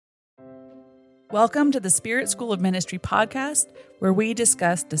Welcome to the Spirit School of Ministry podcast, where we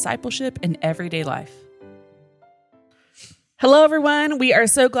discuss discipleship in everyday life. Hello, everyone. We are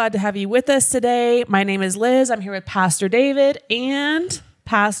so glad to have you with us today. My name is Liz. I'm here with Pastor David and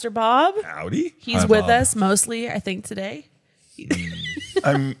Pastor Bob. Howdy. He's with us mostly, I think, today.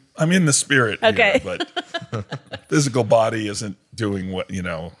 I'm in the spirit Okay. here, but physical body isn't doing what,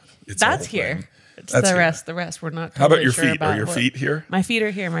 it's That's the whole here. thing. It's That's the here. rest. The rest, we're not How about totally your sure feet? about Are your feet here? My feet are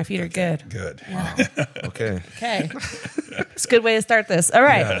here. My feet are good. Good. Yeah. Okay. Okay. It's a good way to start this. All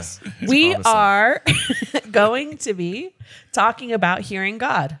right. Yes. We promising. are going to be talking about hearing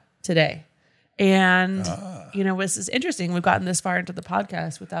God today. And, this is interesting. We've gotten this far into the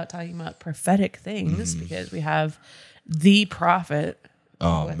podcast without talking about prophetic things because we have the prophet.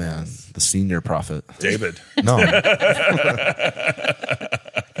 Oh, with man. us. The senior prophet. David. No.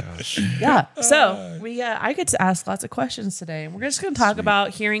 Yeah. So I get to ask lots of questions today, and we're just going to talk about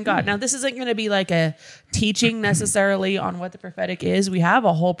hearing God. Now, this isn't going to be like a teaching necessarily on what the prophetic is. We have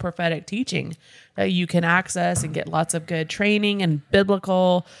a whole prophetic teaching that you can access and get lots of good training and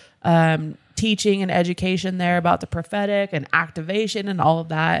biblical teaching and education there about the prophetic and activation and all of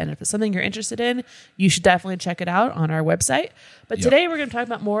that. And if it's something you're interested in, you should definitely check it out on our website. But today we're going to talk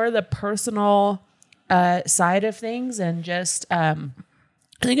about more of the personal side of things, and just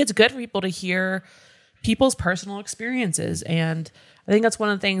I think it's good for people to hear people's personal experiences. And I think that's one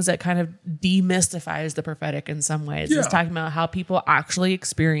of the things that kind of demystifies the prophetic in some ways, is talking about how people actually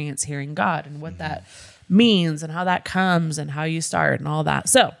experience hearing God and what that means and how that comes and how you start and all that.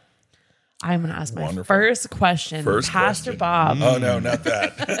 So I'm going to ask my first question. Pastor Bob. Oh, no, not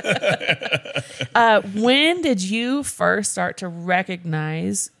that. When did you first start to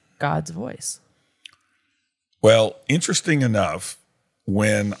recognize God's voice? Well, interesting enough,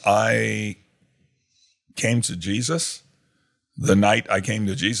 when I came to Jesus, the night I came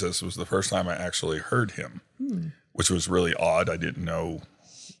to Jesus was the first time I actually heard him, which was really odd. I didn't know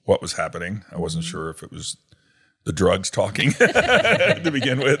what was happening. I wasn't sure if it was the drugs talking to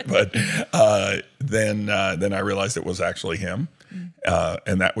begin with, but then I realized it was actually him,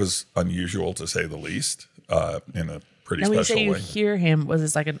 and that was unusual to say the least, in a pretty And when you special say you way. hear him, was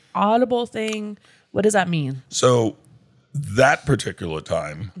this like an audible thing? What does that mean? So that particular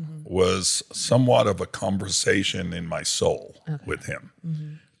time was somewhat of a conversation in my soul with him.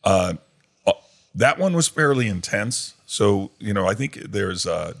 That one was fairly intense. So, I think there's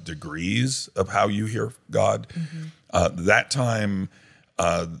degrees of how you hear God. That time,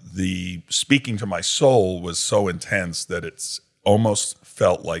 the speaking to my soul was so intense that it's almost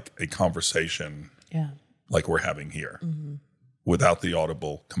felt like a conversation like we're having here without the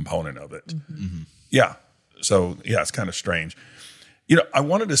audible component of it. Yeah. So, it's kind of strange. I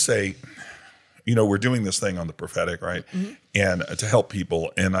wanted to say, we're doing this thing on the prophetic, right? And to help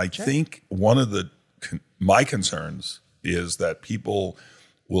people. And I think one of my concerns is that people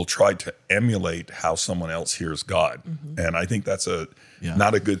will try to emulate how someone else hears God. And I think that's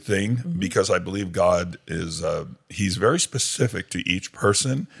not a good thing, because I believe God is, he's very specific to each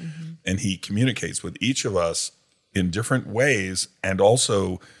person, and he communicates with each of us in different ways, and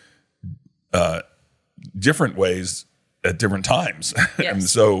also different ways at different times. Yes. And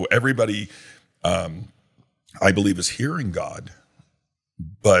so everybody, I believe, is hearing God,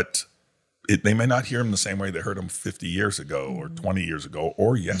 but they may not hear him the same way they heard him 50 years ago or 20 years ago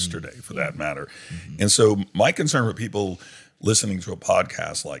or yesterday, for that matter. And so my concern with people listening to a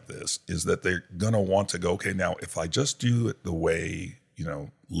podcast like this is that they're going to want to go, okay, now if I just do it the way,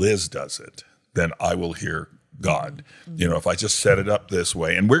 Liz does it, then I will hear God. If I just set it up this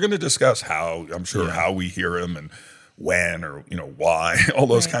way, and we're going to discuss how, I'm sure, how we hear him and when, or, why, all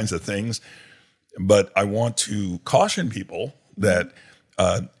those kinds of things. But I want to caution people that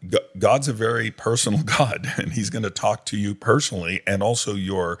God's a very personal God, and he's going to talk to you personally, and also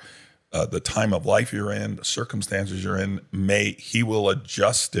your the time of life you're in, the circumstances you're in, he will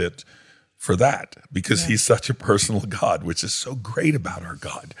adjust it for that, because he's such a personal God, which is so great about our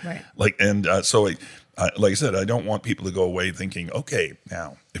God. Right. So like I said, I don't want people to go away thinking, okay,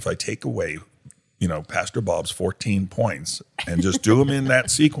 now if I take away, Pastor Bob's 14 points and just do them in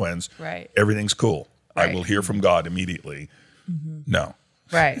that sequence, everything's cool. Right. I will hear from God immediately. No.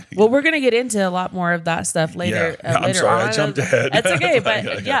 Right. Well, we're going to get into a lot more of that stuff later. I'm sorry, on. I jumped ahead. That's okay. But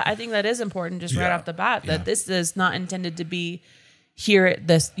I think that is important just right off the bat, that this is not intended to be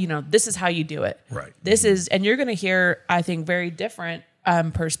this is how you do it. Right. This is, and you're going to hear, I think, very different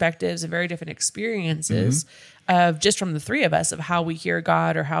perspectives and very different experiences of just from the three of us of how we hear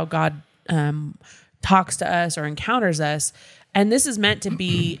God, or how God talks to us or encounters us. And this is meant to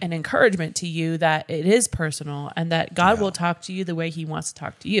be an encouragement to you that it is personal and that God will talk to you the way he wants to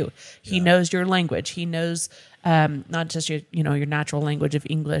talk to you. He knows your language. He knows not just your natural language of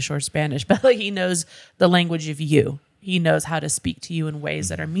English or Spanish, but like he knows the language of you. He knows how to speak to you in ways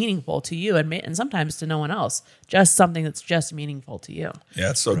that are meaningful to you and sometimes to no one else. Just something that's just meaningful to you.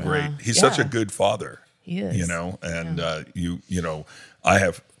 Yeah, it's so great. He's such a good father. He is. You know, and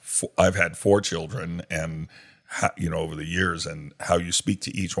I've had 4 children, and over the years, and how you speak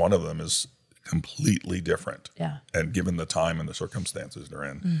to each one of them is completely different. Yeah. And given the time and the circumstances they're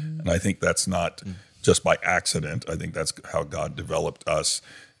in. And I think that's not just by accident. I think that's how God developed us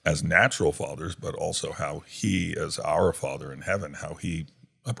as natural fathers, but also how he, as our Father in heaven, how he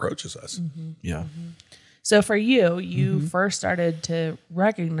approaches us. Yeah. So for you first started to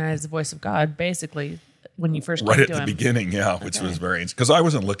recognize the voice of God basically when you first came Right at to the him. beginning, which was very interesting, because I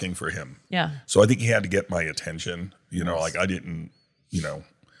wasn't looking for him. Yeah. So I think he had to get my attention. Like I didn't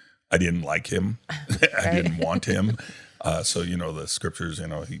like him. I didn't want him. So the scriptures,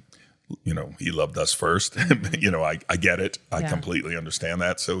 he loved us first. I get it. I completely understand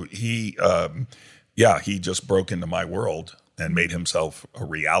that. So he just broke into my world and made himself a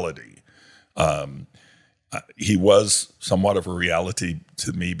reality. He was somewhat of a reality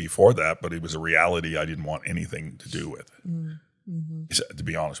to me before that, but he was a reality I didn't want anything to do with, to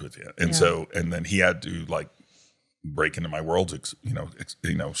be honest with you. And so, and then he had to break into my world,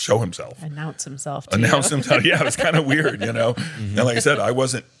 show himself. Announce himself. Himself. Yeah, it was kind of weird, And like I said,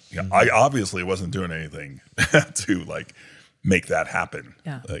 I obviously wasn't doing anything to make that happen.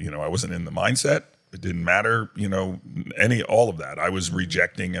 Yeah. I wasn't in the mindset. It didn't matter, all of that. I was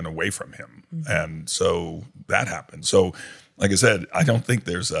rejecting and away from him. And so that happened. So like I said, I don't think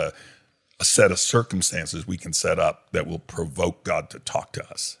there's a set of circumstances we can set up that will provoke God to talk to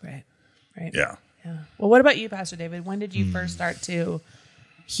us. Right. Yeah. Well, what about you, Pastor David? When did you first start to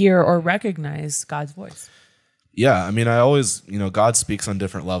hear or recognize God's voice? Yeah, I mean, I always, God speaks on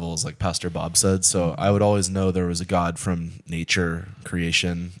different levels, like Pastor Bob said. So I would always know there was a God from nature,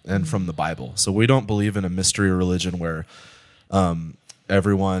 creation, and from the Bible. So we don't believe in a mystery religion where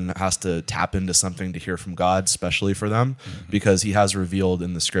everyone has to tap into something to hear from God, especially for them, because he has revealed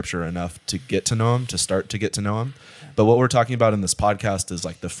in the scripture enough to get to know him, to start to get to know him. But what we're talking about in this podcast is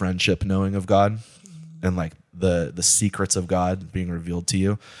the friendship knowing of God and the secrets of God being revealed to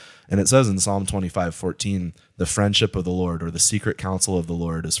you. And it says in Psalm 25:14, the friendship of the Lord, or the secret counsel of the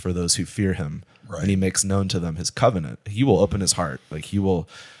Lord, is for those who fear him. Right. And he makes known to them his covenant. He will open his heart. He will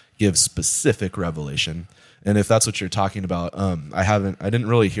give specific revelation. And if that's what you're talking about, I didn't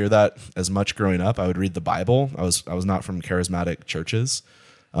really hear that as much growing up. I would read the Bible. I was not from charismatic churches,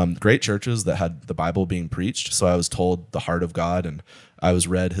 great churches that had the Bible being preached. So I was told the heart of God, and I was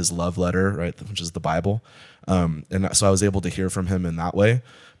read his love letter, right, which is the Bible. And so I was able to hear from him in that way.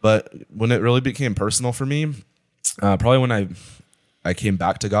 But when it really became personal for me, probably when I came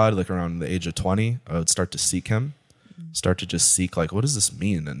back to God, around the age of 20, I would start to seek him, start to just seek, what does this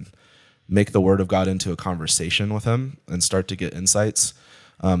mean? And make the word of God into a conversation with him and start to get insights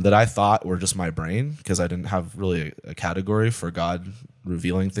that I thought were just my brain, because I didn't have really a category for God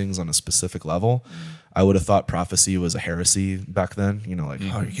revealing things on a specific level. I would have thought prophecy was a heresy back then, oh,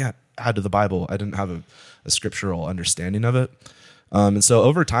 you can't add to the Bible. I didn't have a scriptural understanding of it. And so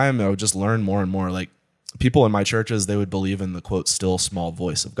over time, I would just learn more and more. People in my churches, they would believe in the, quote, still small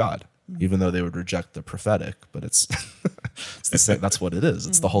voice of God, even though they would reject the prophetic. But it's the same, that's what it is.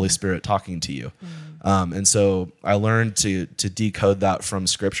 It's the Holy Spirit talking to you. And so I learned to decode that from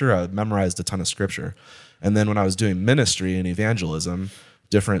Scripture. I memorized a ton of Scripture. And then when I was doing ministry and evangelism,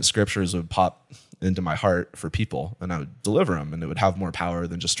 different scriptures would pop into my heart for people, and I would deliver them, and it would have more power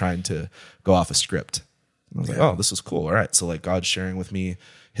than just trying to go off a script. And I was like, oh, this is cool. All right. So God's sharing with me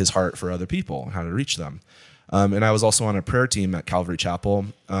his heart for other people and how to reach them. And I was also on a prayer team at Calvary Chapel,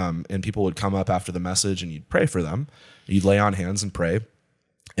 and people would come up after the message and you'd pray for them. You'd lay on hands and pray.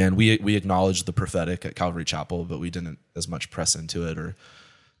 And we acknowledged the prophetic at Calvary Chapel, but we didn't as much press into it,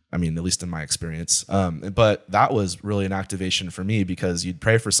 at least in my experience. But that was really an activation for me, because you'd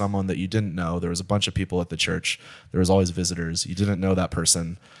pray for someone that you didn't know. There was a bunch of people at the church. There was always visitors. You didn't know that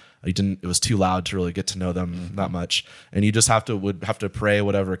person. It was too loud to really get to know them that much. And you just would have to pray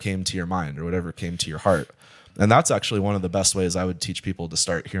whatever came to your mind or whatever came to your heart. And that's actually one of the best ways I would teach people to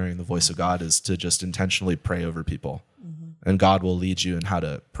start hearing the voice of God, is to just intentionally pray over people. And God will lead you in how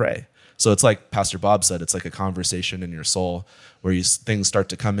to pray. So it's like Pastor Bob said, it's like a conversation in your soul where things start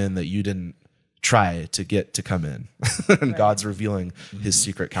to come in that you didn't try to get to come in. And God's revealing his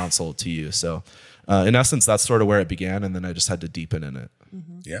secret counsel to you. So in essence, that's sort of where it began. And then I just had to deepen in it.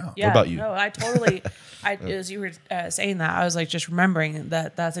 Yeah. Yeah, What about you? No, I totally. As you were saying that, I was like just remembering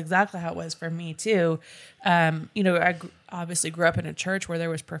that that's exactly how it was for me too. I obviously grew up in a church where there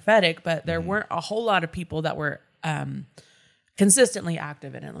was prophetic, but there weren't a whole lot of people that were consistently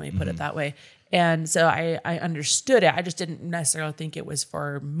active in it. Let me put it that way. And so I understood it. I just didn't necessarily think it was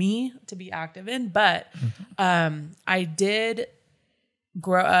for me to be active in, but I did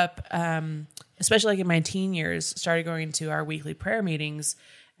grow up, especially like in my teen years, started going to our weekly prayer meetings.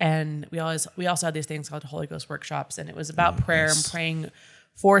 And we also had these things called Holy Ghost workshops. And it was about prayer and praying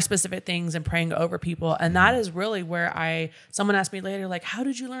for specific things and praying over people. And that is really where someone asked me later, like, how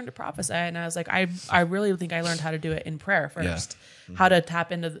did you learn to prophesy? And I was like, I really think I learned how to do it in prayer first, how to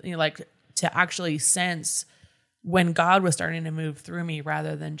tap into, to actually sense when God was starting to move through me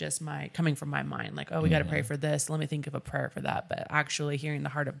rather than just coming from my mind. Like, oh, we got to pray for this. Let me think of a prayer for that. But actually hearing the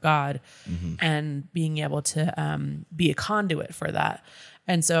heart of God and being able to be a conduit for that.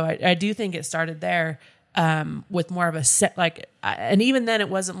 And so I do think it started there with more of a set, and even then it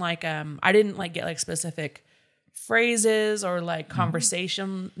wasn't like, I didn't get like specific phrases or like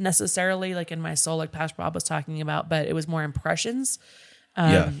conversation necessarily like in my soul, like Pastor Bob was talking about, but it was more impressions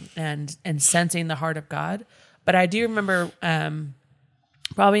and sensing the heart of God. But I do remember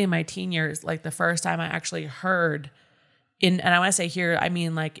probably in my teen years, like the first time I actually heard and I want to say here, I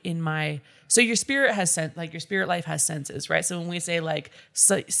mean like so your spirit has your spirit life has senses, right? So when we say like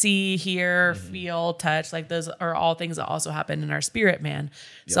see, hear, feel, touch, like those are all things that also happen in our spirit man.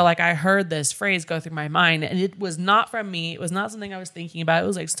 Yep. So like I heard this phrase go through my mind and it was not from me. It was not something I was thinking about. It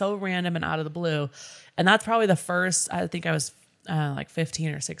was like so random and out of the blue. And that's probably the first, I think I was like 15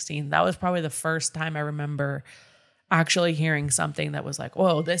 or 16. That was probably the first time I remember actually hearing something that was like,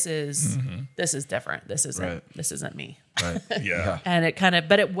 whoa, this is different. This isn't me. Right. Yeah. And it kind of,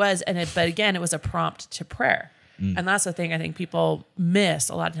 but again, it was a prompt to prayer. And that's the thing I think people miss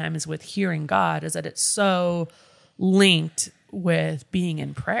a lot of times with hearing God is that it's so linked with being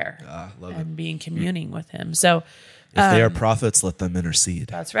in prayer and being communing with him. So if they are prophets, let them intercede.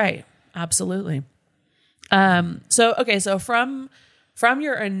 That's right. Absolutely. So from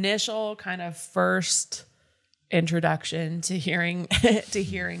your initial kind of first introduction to hearing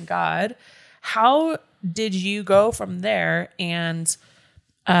God, how did you go from there and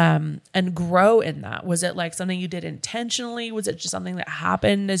grow in that? Was it like something you did intentionally? Was it just something that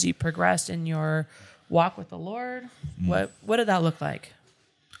happened as you progressed in your walk with the Lord? What did that look like,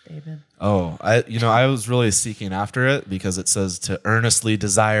 David? Oh, I was really seeking after it because it says to earnestly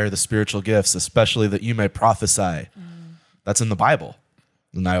desire the spiritual gifts, especially that you may prophesy. That's in the Bible.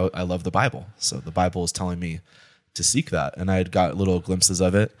 And I love the Bible. So the Bible is telling me to seek that. And I had got little glimpses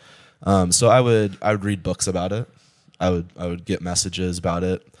of it. So I would read books about it. I would get messages about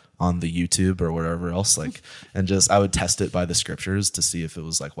it on the YouTube or wherever else, and I would test it by the scriptures to see if it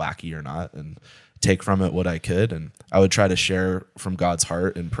was like wacky or not and take from it what I could. And I would try to share from God's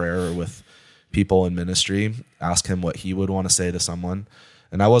heart in prayer or with people in ministry, ask him what he would want to say to someone.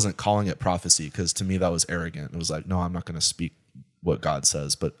 And I wasn't calling it prophecy because to me that was arrogant. It was like, no, I'm not going to speak what God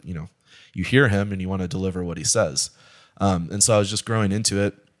says, but you hear him and you want to deliver what he says. And so I was just growing into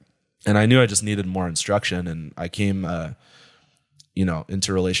it and I knew I just needed more instruction. And I came,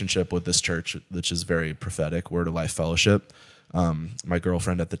 into relationship with this church, which is very prophetic, Word of Life Fellowship. My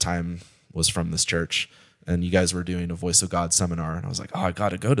girlfriend at the time was from this church and you guys were doing a Voice of God seminar. And I was like, oh, I got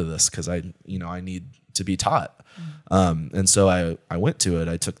to go to this because I need to be taught. And so I went to it.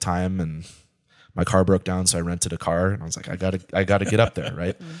 I took time and my car broke down, so I rented a car, and I was like, I gotta get up there,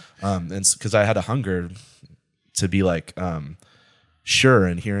 right? And because I had a hunger to be like sure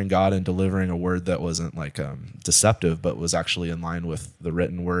in hearing God and delivering a word that wasn't like deceptive, but was actually in line with the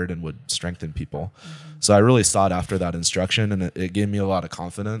written word and would strengthen people. So I really sought after that instruction, and it gave me a lot of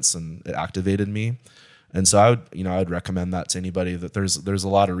confidence and it activated me. And so I'd recommend that to anybody that there's a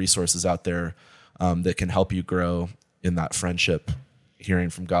lot of resources out there that can help you grow in that friendship,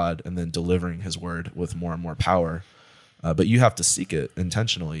 hearing from God and then delivering his word with more and more power. But you have to seek it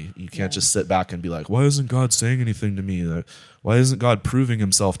intentionally. You can't just sit back and be like, why isn't God saying anything to me? Why isn't God proving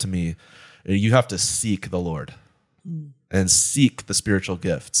himself to me? You have to seek the Lord and seek the spiritual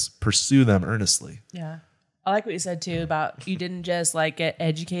gifts. Pursue them earnestly. Yeah. I like what you said too about you didn't just like get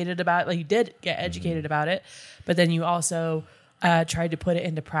educated about it. Like you did get educated about it, but then you also tried to put it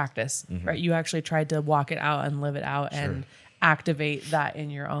into practice, right? You actually tried to walk it out and live it out and activate that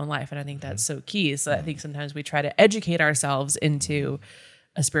in your own life. And I think that's so key. So I think sometimes we try to educate ourselves into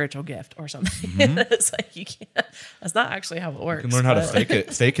a spiritual gift or something. It's like you can't. That's not actually how it works. You can learn how to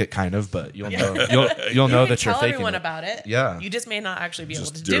fake it, kind of, but you'll know that you're tell faking everyone it. about it. Yeah, you just may not actually be able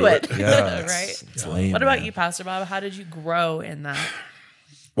to Just do it. Yeah, right? It's lame, what about man. you, Pastor Bob? How did you grow in that?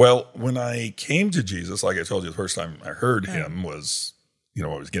 Well, when I came to Jesus, like I told you, the first time I heard him was, I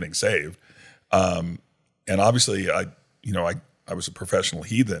was getting saved. And obviously I was a professional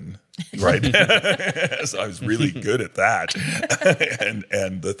heathen, right? So I was really good at that.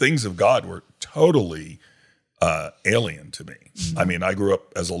 and the things of God were totally alien to me. Mm-hmm. I mean, I grew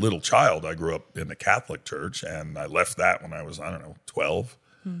up as a little child. I grew up in the Catholic Church, and I left that when I was, 12.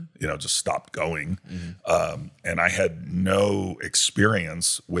 Just stopped going. Mm-hmm. And I had no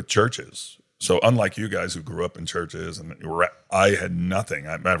experience with churches. So unlike you guys who grew up in churches, and I had nothing.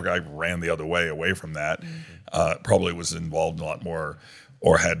 I ran the other way, away from that. Mm-hmm. Probably was involved in a lot more,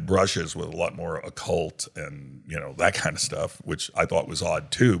 or had brushes with a lot more occult and, that kind of stuff, which I thought was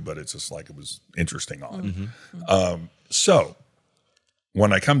odd too, but it's just like, it was interesting odd. Mm-hmm. So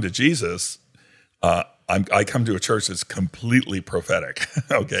when I come to Jesus, I come to a church that's completely prophetic,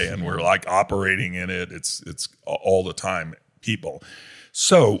 okay, and we're like operating in it. It's all the time, people.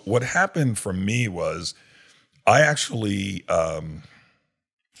 So what happened for me was, I actually,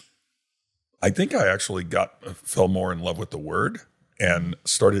 fell more in love with the Word and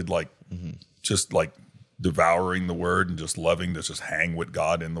started just devouring the Word and just loving to just hang with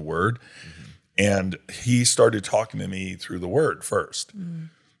God in the Word. Mm-hmm. And He started talking to me through the Word first. Mm-hmm.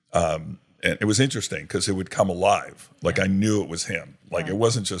 And it was interesting because it would come alive. Like I knew it was Him. Like it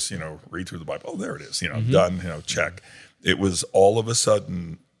wasn't just, read through the Bible. Oh, there it is. I'm done, check. It was all of a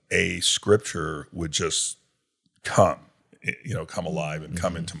sudden a scripture would just come alive and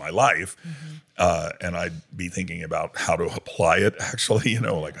come into my life. And I'd be thinking about how to apply it actually,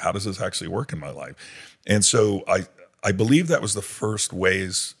 how does this actually work in my life? And so I believe that was the first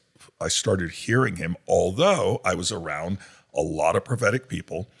ways I started hearing Him, although I was around a lot of prophetic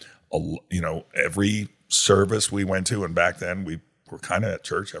people. Every service we went to, and back then we were kind of at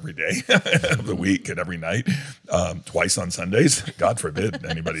church every day of the week and every night, twice on Sundays. God forbid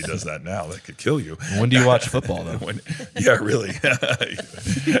anybody does that now. That could kill you. When do you watch football, though? Yeah, really.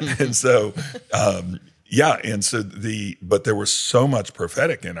 And so, but there was so much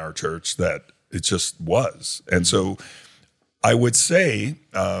prophetic in our church that it just was. And so I would say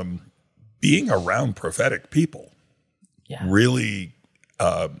being around prophetic people really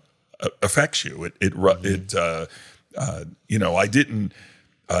affects you. I didn't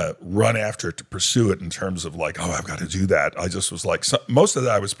run after it to pursue it in terms of like, I've got to do that. I just was like, most of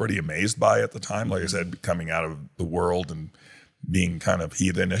that I was pretty amazed by at the time. Like I said, coming out of the world and being kind of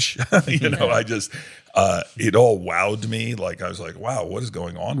heathenish, I just, it all wowed me. Like I was like, wow, what is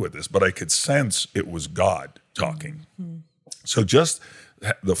going on with this? But I could sense it was God talking. Mm-hmm. So just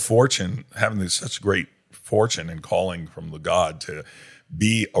the fortune, having such great fortune and calling from the God to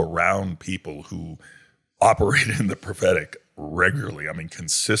be around people who operate in the prophetic regularly. I mean,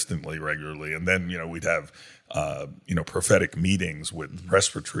 consistently, regularly. And then, we'd have, prophetic meetings with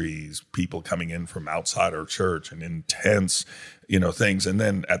presbyteries, people coming in from outside our church and intense, things. And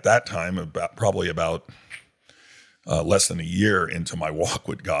then at that time, probably about less than a year into my walk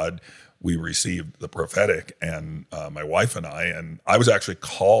with God, we received the prophetic, and my wife and I was actually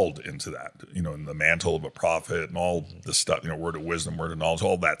called into that, in the mantle of a prophet and all the stuff, word of wisdom, word of knowledge,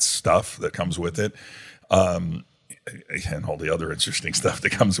 all that stuff that comes with it. And all the other interesting stuff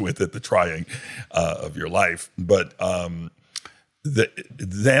that comes with it, the trying of your life. But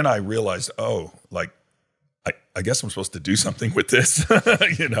then I realized, I guess I'm supposed to do something with this,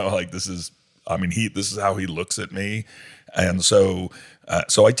 this is how He looks at me. And so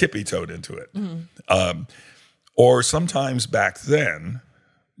I tippy-toed into it. Mm-hmm. Or sometimes back then,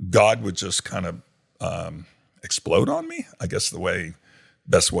 God would just kind of explode on me, I guess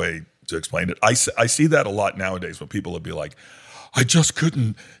best way to explain it. I see that a lot nowadays when people would be like, I just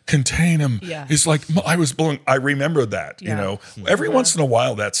couldn't contain him. Yeah. It's like, I was blown. I remember that, every once in a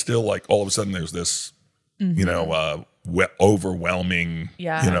while, that's still like, all of a sudden there's this, overwhelming,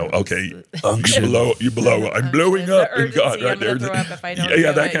 okay, you blow, I'm blowing up in God right there.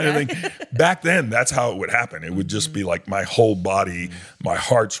 That kind of thing. Back then, that's how it would happen. It would just be like my whole body, my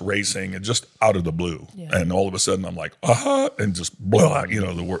heart's racing, and just out of the blue. Yeah. And all of a sudden, I'm like, and just blow out,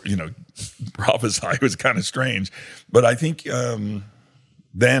 the word, prophesy was kind of strange. But I think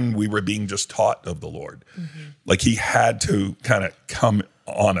then we were being just taught of the Lord. Mm-hmm. Like He had to kind of come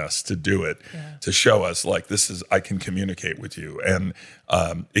on us to do it, to show us like, I can communicate with you. And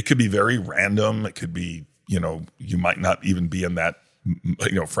it could be very random. It could be, you might not even be in that,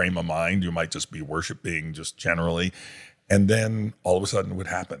 frame of mind. You might just be worshiping just generally. And then all of a sudden it would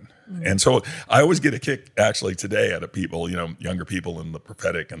happen. And so I always get a kick actually today out of people, younger people in the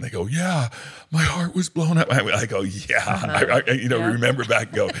prophetic, and they go, yeah, my heart was blown up. I go, yeah, remember back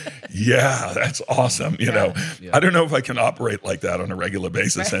and go, yeah, that's awesome. I don't know if I can operate like that on a regular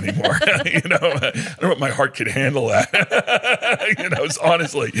basis anymore. I don't know if my heart could handle that. It's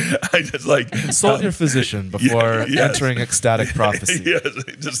honestly, I just like consult your physician before entering ecstatic prophecy. Yes,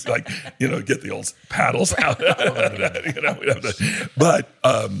 just like, get the old paddles out. But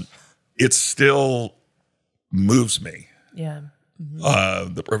it still moves me. Yeah.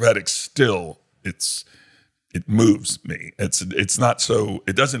 The prophetic still, it moves me. It's not so,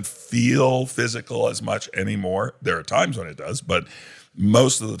 it doesn't feel physical as much anymore. There are times when it does, but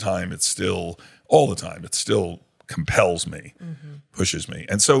most of the time all the time, it still compels me, pushes me.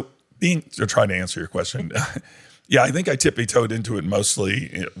 And so to try to answer your question, I think I tippy-toed into it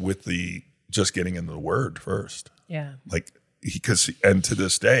mostly with just getting into the Word first. Yeah. And to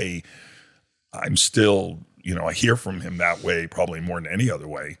this day, I'm still, I hear from him that way probably more than any other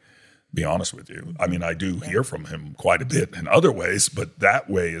way, to be honest with you. I mean, I do hear from him quite a bit in other ways, but that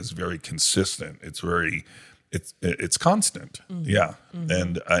way is very consistent. It's constant. Yeah.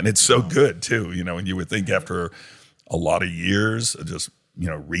 And it's so good too, and you would think after a lot of years of just,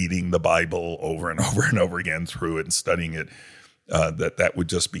 reading the Bible over and over and over again through it and studying it, that would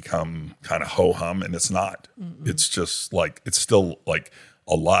just become kind of ho-hum, and it's not. It's just like, it's still like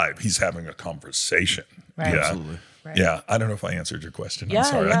alive. He's having a conversation. Right. Yeah. Absolutely. Right. Yeah. I don't know if I answered your question. Yeah, I'm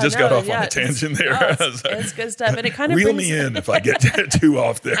sorry. yeah, I just got off on a tangent there. It's good stuff. And it kind of Reel brings me in if I get too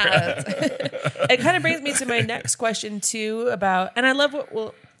off there. It kind of brings me to my next question too about, and I love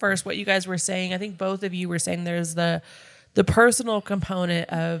what you guys were saying. I think both of you were saying there's the personal component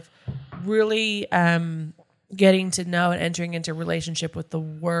of really getting to know and entering into relationship with the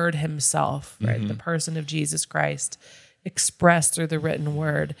Word himself, right? The person of Jesus Christ expressed through the written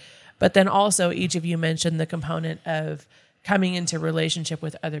Word. But then also each of you mentioned the component of coming into relationship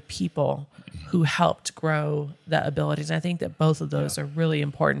with other people who helped grow the abilities. And I think that both of those are really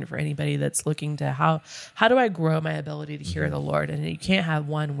important for anybody that's looking to how do I grow my ability to hear the Lord? And you can't have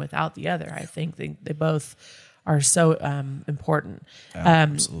one without the other. I think they both are so important.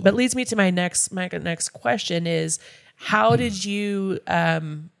 But leads me to my next question is, how did you,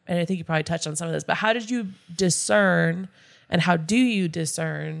 and I think you probably touched on some of this, but how did you discern, and how do you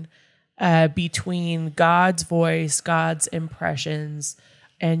discern between God's voice, God's impressions,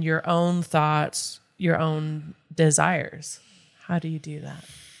 and your own thoughts, your own desires? How do you do that?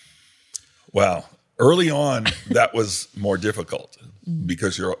 Wow. Early on, that was more difficult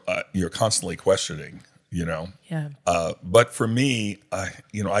because you're constantly questioning, Yeah. But for me,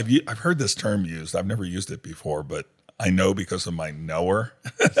 I've heard this term used. I've never used it before, but I know because of my knower.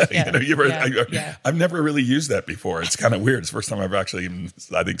 I've never really used that before. It's kind of weird. It's the first time I've actually,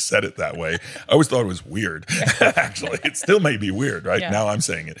 I think, said it that way. I always thought it was weird. Actually, it still may be weird right now. I'm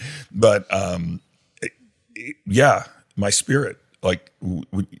saying it, but my spirit. Like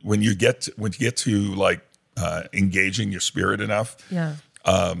when you get to like engaging your spirit enough,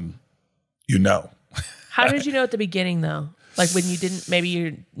 How did you know at the beginning though? Like when you didn't, maybe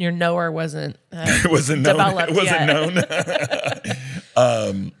your knower wasn't it wasn't known. It wasn't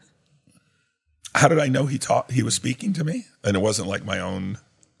known. How did I know he was speaking to me, and it wasn't like my own?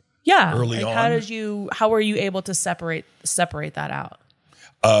 Yeah. Early on. How were you able to separate that out?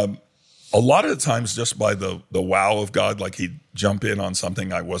 A lot of the times, just by the wow of God, like he'd jump in on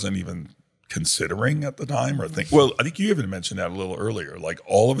something I wasn't even considering at the time, or think. Well, I think you even mentioned that a little earlier. Like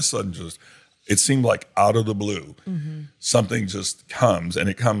all of a sudden, just. It seemed like out of the blue, something just comes, and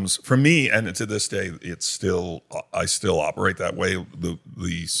it comes for me. And to this day, I still operate that way. The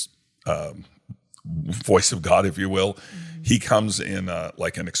voice of God, if you will, he comes in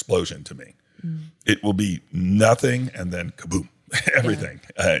like an explosion to me. It will be nothing, and then kaboom, everything.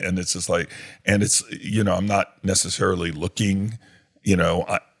 And it's just like, and it's I'm not necessarily looking.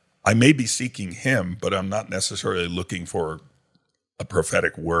 I may be seeking him, but I'm not necessarily looking for a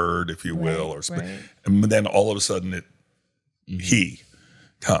prophetic word, if you will, and then all of a sudden he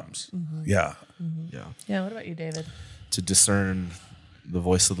comes. Yeah. What about you, David? To discern the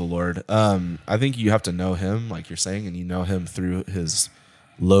voice of the Lord, I think you have to know him, like you're saying, and you know him through his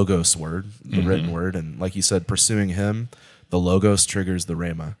logos word, the written word, and like you said, pursuing him, the logos triggers the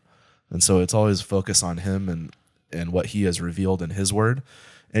rhema, and so it's always focus on him and what he has revealed in his word.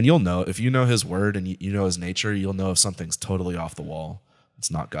 And you'll know, if you know his word and you know his nature, you'll know if something's totally off the wall.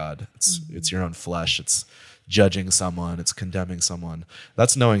 It's not God. It's your own flesh. It's judging someone. It's condemning someone.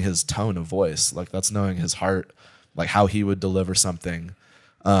 That's knowing his tone of voice. Like that's knowing his heart, like how he would deliver something.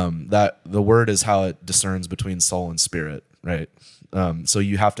 That the word is how it discerns between soul and spirit. right? So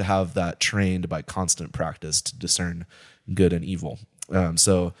you have to have that trained by constant practice to discern good and evil.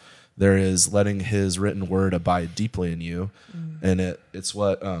 So there is letting his written word abide deeply in you, and it's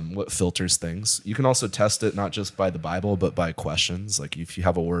what filters things. You can also test it not just by the Bible, but by questions. Like if you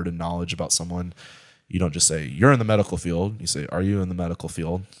have a word of knowledge about someone, you don't just say, you're in the medical field. You say, are you in the medical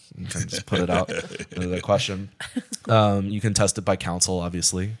field? You can just put it out into the question. You can test it by counsel,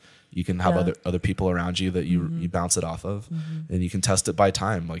 obviously. You can have other people around you that you bounce it off of, and you can test it by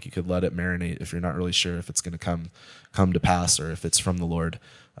time. Like you could let it marinate if you're not really sure if it's going to come to pass or if it's from the Lord.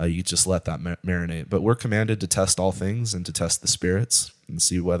 You just let that marinate. But we're commanded to test all things and to test the spirits and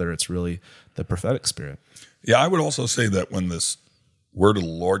see whether it's really the prophetic spirit. Yeah, I would also say that when this word of the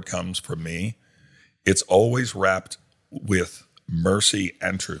Lord comes from me, it's always wrapped with mercy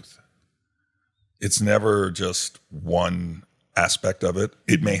and truth. It's never just one aspect of it.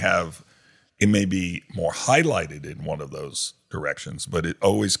 It may be more highlighted in one of those directions, but it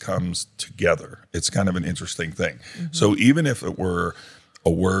always comes together. It's kind of an interesting thing. So even if it were a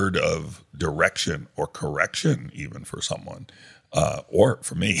word of direction or correction, even for someone, or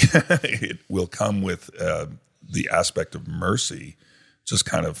for me, it will come with the aspect of mercy just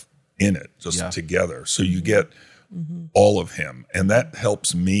kind of in it, just together. So you get all of him. And that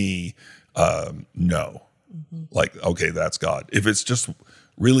helps me know, like, okay, that's God. If it's just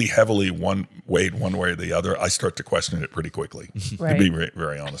really heavily weighed one way or the other, I start to question it pretty quickly, to be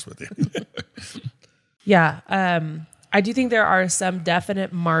very honest with you. Yeah. I do think there are some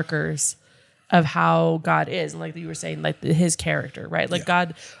definite markers of how God is. And like you were saying, like his character, right? Like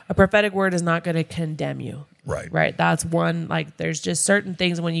God, a prophetic word is not going to condemn you. Right. That's one, like there's just certain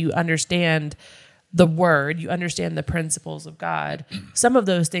things when you understand the word, you understand the principles of God. Some of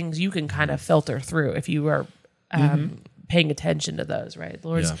those things you can kind of filter through if you are paying attention to those, right? The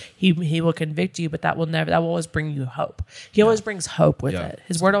Lord's, he will convict you, but that will always bring you hope. He always brings hope with it.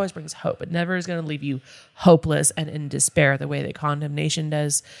 His word always brings hope. It never is going to leave you hopeless and in despair the way that condemnation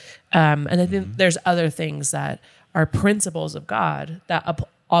does. And I think there's other things that are principles of God that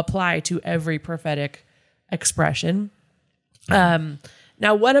apply to every prophetic expression.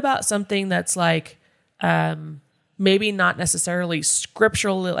 Now, what about something that's like, maybe not necessarily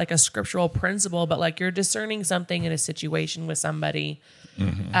scriptural, like a scriptural principle, but like you're discerning something in a situation with somebody,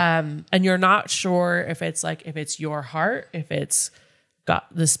 and you're not sure if it's your heart, if it's God,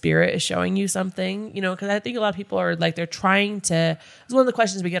 the Spirit is showing you something, because I think a lot of people are like, they're trying to, it's one of the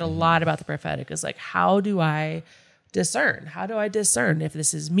questions we get a lot about the prophetic is like, how do I discern? How do I discern if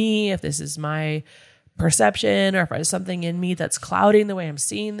this is me, if this is my perception, or if there's something in me that's clouding the way I'm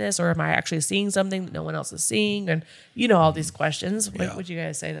seeing this, or am I actually seeing something that no one else is seeing? And all these questions. What would you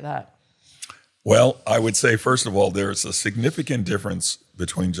guys say to that? Well, I would say, first of all, there's a significant difference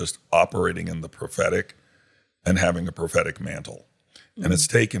between just operating in the prophetic and having a prophetic mantle. And it's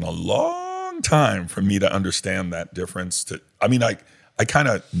taken a long time for me to understand that difference. I kind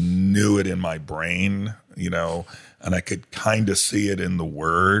of knew it in my brain, and I could kind of see it in the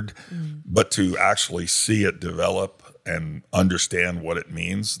word, but to actually see it develop and understand what it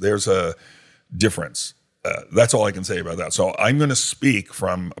means, there's a difference. That's all I can say about that. So I'm going to speak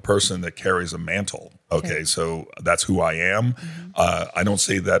from a person that carries a mantle. Okay. So that's who I am. I don't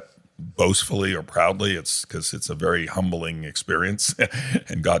say that boastfully or proudly. It's because it's a very humbling experience,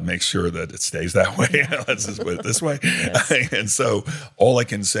 and God makes sure that it stays that way. Let's just put it this way. Yes. And so all I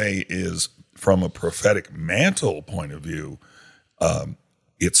can say is, from a prophetic mantle point of view,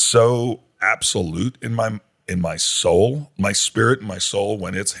 it's so absolute in my soul, my spirit and my soul.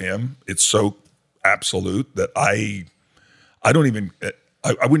 When it's Him, it's so absolute that I wouldn't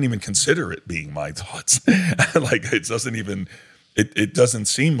even consider it being my thoughts. Like it doesn't even. It doesn't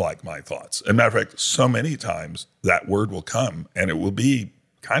seem like my thoughts. As a matter of fact, so many times that word will come and it will be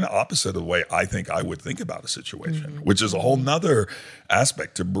kind of opposite of the way I think I would think about a situation, which is a whole nother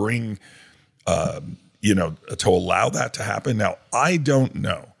aspect to bring, to allow that to happen. Now, I don't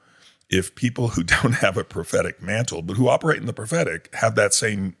know if people who don't have a prophetic mantle, but who operate in the prophetic, have that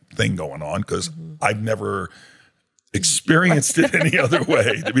same thing going on, because I've never experienced it any other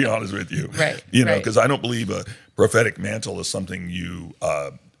way, to be honest with you. Right. Because I don't believe a prophetic mantle is something you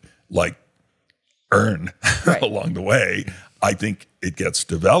earn along the way. I think it gets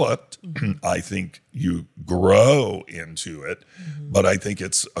developed. I think you grow into it, but I think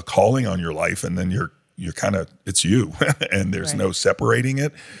it's a calling on your life, and then you're kind of, it's you, and there's no separating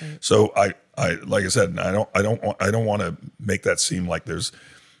it. So I like I said, I don't want to make that seem like there's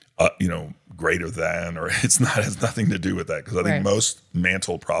greater than, or has nothing to do with that, because I think most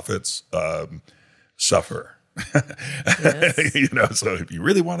mantle prophets suffer Yes. So if you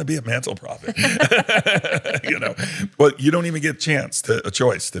really want to be a mantle prophet, well, you don't even get a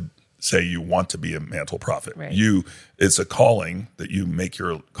choice to say you want to be a mantle prophet. Right. It's a calling that you make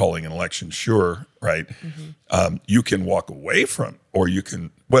your calling and election sure, right? You can walk away from, or you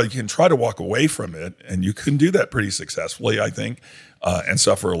can try to walk away from it, and you can do that pretty successfully, I think, and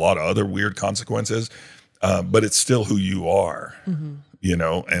suffer a lot of other weird consequences. But it's still who you are,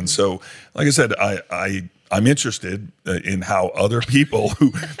 And so, like I said, I'm interested in how other people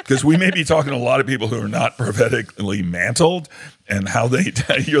because we may be talking to a lot of people who are not prophetically mantled, and how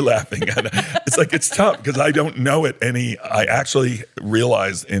you're laughing. It's tough because I don't know it I actually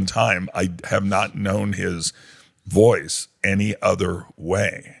realized in time, I have not known his voice any other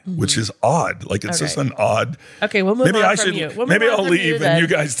way, which is odd. Like it's just an odd. Okay, we'll move on from you. Maybe I'll leave and you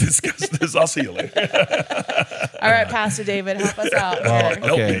guys discuss this. I'll see you later. All right, Pastor David, help us out.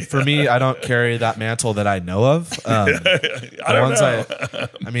 Well, okay, for me, I don't carry that mantle that I know of. I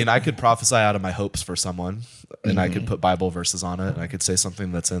could prophesy out of my hopes for someone, and I could put Bible verses on it, and I could say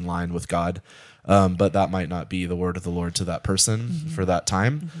something that's in line with God. But that might not be the word of the Lord to that person for that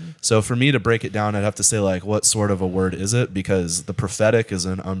time. So for me to break it down, I'd have to say, like, what sort of a word is it? Because the prophetic is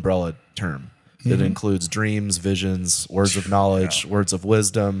an umbrella term. It includes dreams, visions, words of knowledge, words of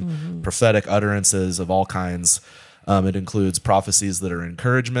wisdom, prophetic utterances of all kinds. It includes prophecies that are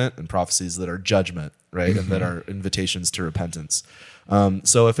encouragement and prophecies that are judgment, right? And that are invitations to repentance.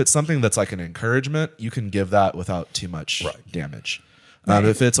 So if it's something that's like an encouragement, you can give that without too much damage.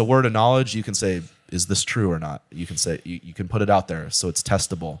 If it's a word of knowledge, you can say, is this true or not? You can say, you can put it out there so it's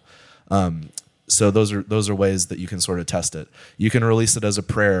testable. So those are ways that you can sort of test it. You can release it as a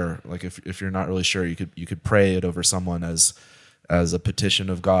prayer. Like if you're not really sure, you could pray it over someone as a petition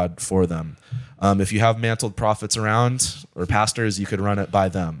of God for them. If you have mantled prophets around or pastors, you could run it by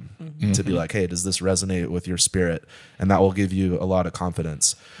them to be like, hey, does this resonate with your spirit? And that will give you a lot of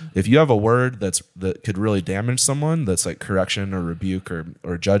confidence. If you have a word that could really damage someone, that's like correction or rebuke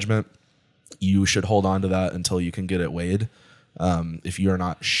or judgment, you should hold on to that until you can get it weighed. If you're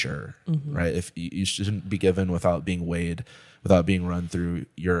not sure, right? If you shouldn't be given without being weighed, without being run through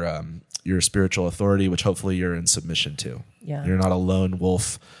your spiritual authority, which hopefully you're in submission to. Yeah. You're not a lone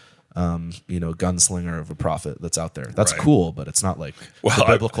wolf, gunslinger of a prophet that's out there. That's cool, but it's not like the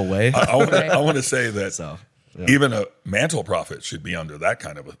biblical way. I want to say that even a mantle prophet should be under that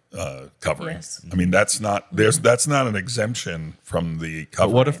kind of covering. Yes. I mean, that's not an exemption from the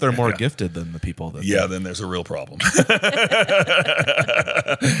covering. But what if they're more gifted than the people that? Yeah, then there's a real problem.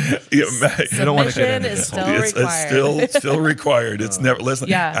 You don't want to get into is this still whole- required. It's still required. It's never listen.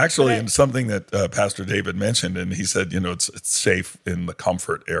 Yeah. Actually, and something that Pastor David mentioned, and he said, it's safe in the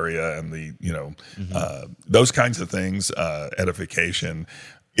comfort area and the those kinds of things, edification.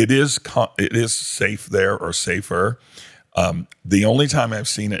 It is safe there, or safer. The only time I've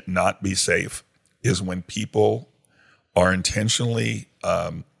seen it not be safe is when people are intentionally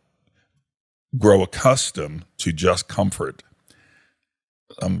grow accustomed to just comfort.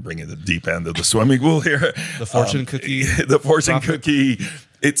 I'm bringing the deep end of the swimming pool here. The fortune cookie. The fortune cookie.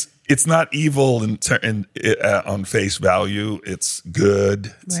 It's not evil on face value. It's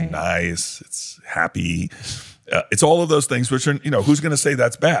good. It's nice. It's happy. It's all of those things, which are, who's going to say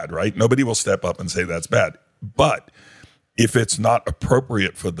that's bad, right? Nobody will step up and say that's bad. But if it's not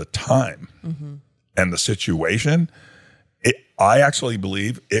appropriate for the time and the situation, I actually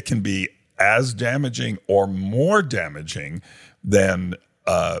believe it can be as damaging or more damaging than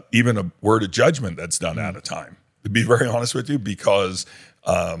even a word of judgment that's done out of time. To be very honest with you, because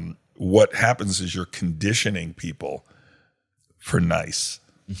what happens is you're conditioning people for nice.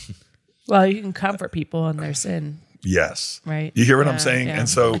 Well, you can comfort people in their sin. Yes. Right. You hear what I'm saying? Yeah. And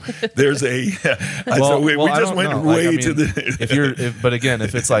so there's we just went way to the. But again,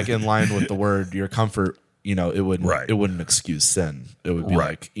 if it's like in line with the word, your comfort, it wouldn't excuse sin. It would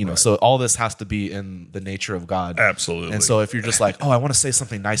be so all this has to be in the nature of God. Absolutely. And so if you're just like, I want to say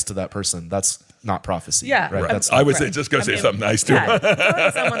something nice to that person, that's not prophecy. Yeah. Right. I would say just say something nice to them.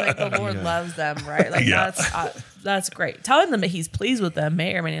 Telling someone like the Lord loves them, right? Like that's great. Telling them that He's pleased with them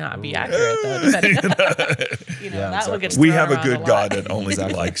may or may not be accurate, though. Depending on, that will get. We have a good God that only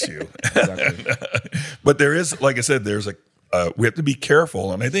likes you. Exactly. But there is, like I said, there's we have to be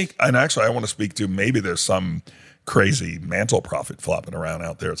careful, and I think, and actually, I want to speak to maybe there's some crazy mantle prophet flopping around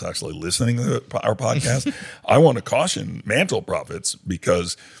out there that's actually listening to our podcast. I want to caution mantle prophets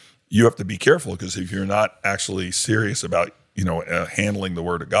because you have to be careful, because if you're not actually serious about handling the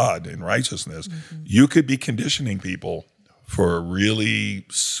word of God in righteousness, you could be conditioning people for a really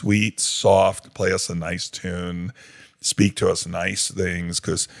sweet, soft, play us a nice tune, speak to us nice things.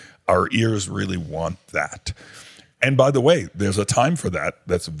 Because Our ears really want that. And by the way, there's a time for that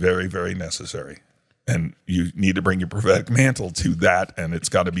that's very, very necessary. And you need to bring your prophetic mantle to that, and it's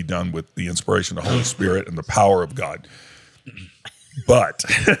got to be done with the inspiration of the Holy Spirit and the power of God. But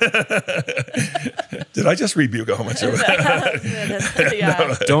did I just rebuke a whole bunch of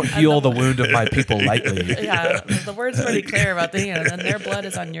Yeah. Don't heal the wound of my people lightly. Yeah, the word's pretty clear about the hands, and their blood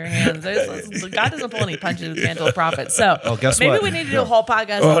is on your hands. God doesn't pull any punches with the mantle of prophets. So guess maybe what? we need to do a whole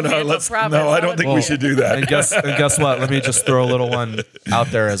podcast on the mantle of prophets. No, I don't think we should do that. And guess what? Let me just throw a little one out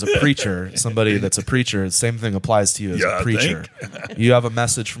there as a preacher, somebody that's a preacher. The same thing applies to you as a preacher. You have a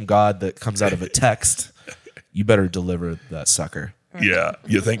message from God that comes out of a text. You better deliver that sucker. Yeah,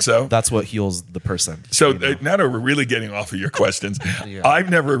 you think so? That's what heals the person. So now that we're really getting off of your questions, I've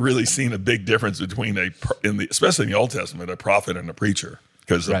never really seen a big difference between especially in the Old Testament, a prophet and a preacher.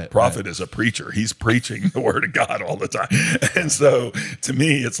 Because a prophet is a preacher. He's preaching the word of God all the time. And so to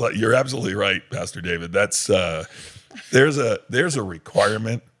me, it's like, you're absolutely right, Pastor David. That's there's a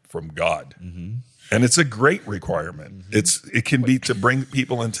requirement from God. Mm-hmm. And it's a great requirement. Mm-hmm. It can be to bring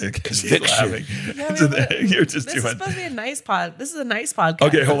people into conviction. You're just this doing. Is supposed to be a nice pod. This is a nice podcast.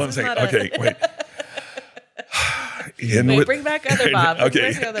 Okay, hold on a second. Okay, wait. Bring back other Bob. Okay,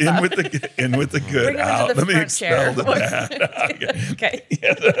 in with the good, out. Let me expel the bad. Okay.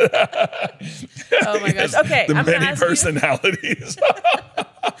 Oh my gosh. Okay, the many personalities. I'm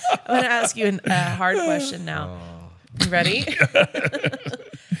going to ask you a hard question now. You ready?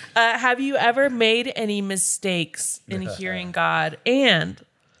 Have you ever made any mistakes in hearing God? And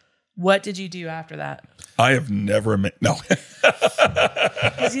what did you do after that? I have never made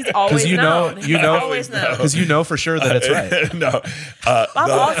because he's always known. Because you know for sure that it's right. No, Bob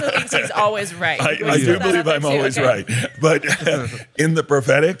also thinks he's always right. I do believe I'm always right. But in the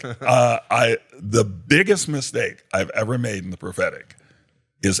prophetic, the biggest mistake I've ever made in the prophetic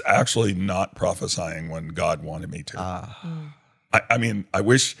is actually not prophesying when God wanted me to. I mean, I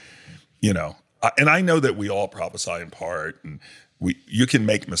wish, and I know that we all prophesy in part, and you can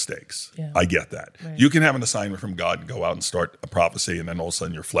make mistakes. Yeah. I get that. Right. You can have an assignment from God and go out and start a prophecy, and then all of a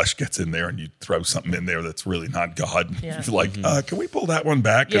sudden your flesh gets in there and you throw something in there that's really not God. Yeah. You're like, can we pull that one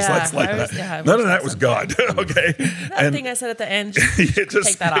back? Because that's like that. None of that was God. Okay. That thing I said at the end, just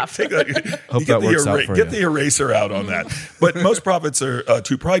take that off. Hope that works out for you. Get the eraser out on that. But most prophets are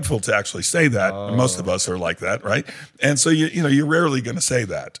too prideful to actually say that. Most of us are like that, right? And so you're rarely going to say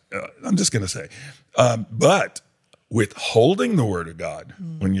that. I'm just going to say, but withholding the word of God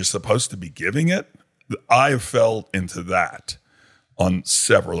when you're supposed to be giving it, I have fell into that on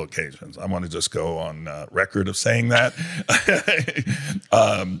several occasions. I want to just go on record of saying that.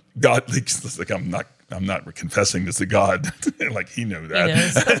 God, like I'm not confessing this to God. Like he knew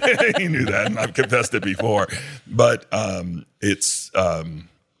that. He knew that, and I've confessed it before. But that's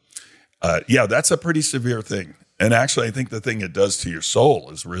a pretty severe thing. And actually, I think the thing it does to your soul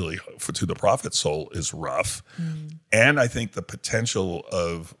is really, to the prophet's soul, is rough. And I think the potential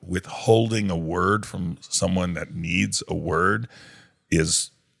of withholding a word from someone that needs a word is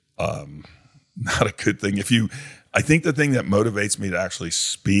not a good thing. I think the thing that motivates me to actually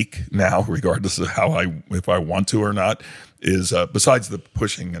speak now, regardless of if I want to or not, is besides the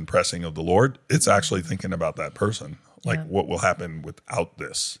pushing and pressing of the Lord, it's actually thinking about that person, like what will happen without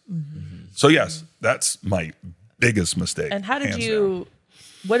this. Mm-hmm. So yes, that's my biggest mistake. And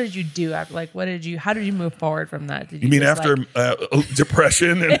what did you do after? Like, how did you move forward from that? You mean after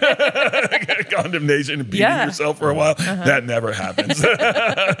depression and condemnation and beating yourself for a while? Uh-huh. That never happens.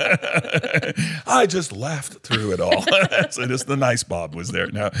 I just laughed through it all. So just the nice Bob was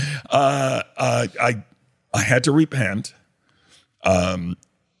there. Now, I had to repent. I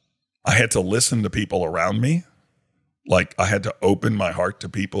had to listen to people around me. Like I had to open my heart to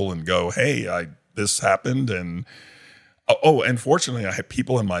people and go, hey, this happened. And and fortunately, I had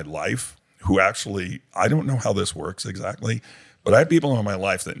people in my life who actually, I don't know how this works exactly, but I have people in my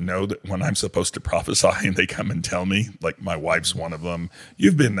life that know that when I'm supposed to prophesy and they come and tell me, like my wife's one of them.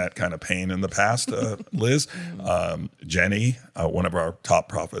 You've been that kind of pain in the past, Liz. Jenny, one of our top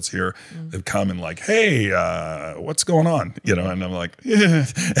prophets here, have come and like, hey, what's going on? And I'm like,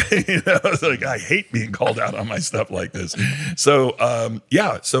 it's like, I hate being called out on my stuff like this. So,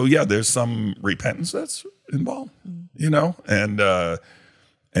 there's some repentance that's involved, and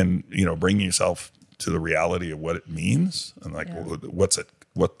bringing yourself to the reality of what it means and like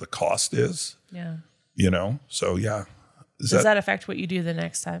what the cost is. Yeah. So yeah. Does that affect what you do the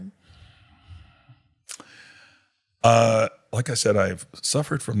next time? like I said, I've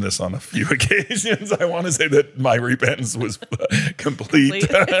suffered from this on a few occasions. I want to say that my repentance was complete.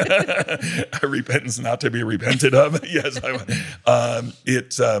 Repentance not to be repented of. Yes,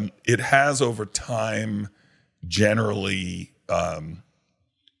 it has over time generally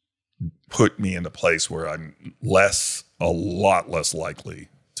put me in a place where I'm a lot less likely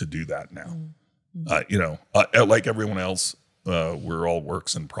to do that now. Like everyone else, we're all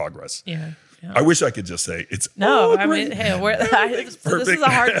works in progress. Yeah. I wish I could just say it's mean, hey, this is a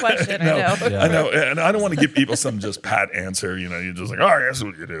hard question. No, I know. I know, and I don't want to give people some just pat answer. You're just like, oh, that's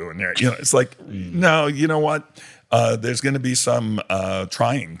what you do, and it's like, no, you know what? There's going to be some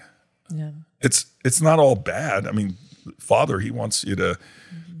trying. Yeah, it's not all bad. I mean, Father, He wants you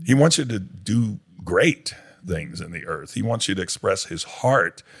to do great things in the earth. He wants you to express His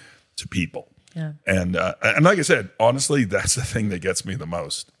heart to people. Yeah. And like I said, honestly, that's the thing that gets me the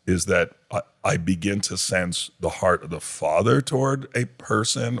most is that I begin to sense the heart of the Father toward a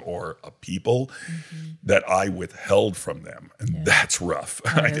person or a people that I withheld from them. And that's rough.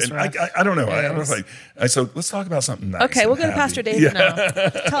 That is rough. I don't know. So let's talk about something nice. Okay, we'll go to Pastor David now.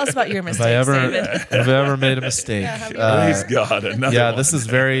 Tell us about your mistakes, David. Have I ever made a mistake? Praise God.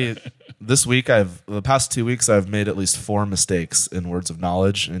 This week, the past 2 weeks, I've made at least 4 mistakes in words of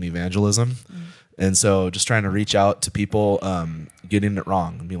knowledge and evangelism. And so just trying to reach out to people, getting it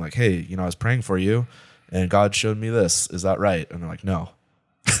wrong and being like, hey, I was praying for you and God showed me this. Is that right? And they're like, no.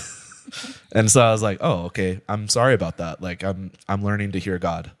 And so I was like, oh, okay. I'm sorry about that. Like I'm learning to hear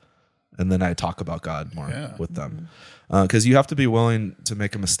God. And then I talk about God more with them. Because you have to be willing to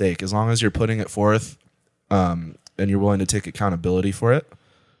make a mistake as long as you're putting it forth and you're willing to take accountability for it.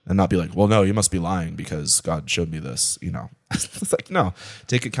 And not be like, well, no, you must be lying because God showed me this, It's like, no,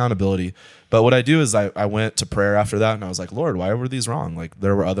 take accountability. But what I do is I went to prayer after that and I was like, Lord, why were these wrong? Like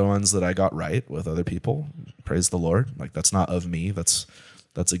there were other ones that I got right with other people. Praise the Lord. Like that's not of me. That's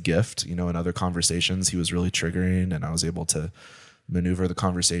a gift. In other conversations, He was really triggering and I was able to maneuver the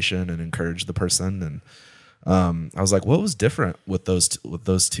conversation and encourage the person. And I was like, what was different with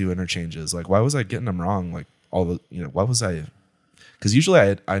those two interchanges? Like, why was I getting them wrong? Like why was I... Because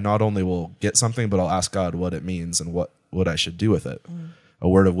usually I not only will get something, but I'll ask God what it means and what I should do with it. A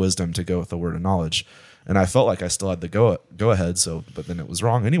word of wisdom to go with a word of knowledge. And I felt like I still had the go ahead. But then it was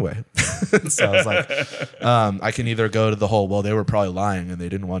wrong anyway. So I was like, I can either go to the whole, well, they were probably lying and they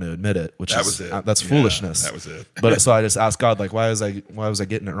didn't want to admit it, that's foolishness. That was it. But so I just asked God, like, why was I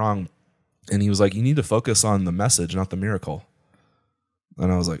getting it wrong? And He was like, you need to focus on the message, not the miracle.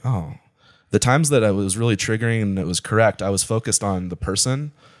 And I was like, oh. The times that I was really triggering and it was correct, I was focused on the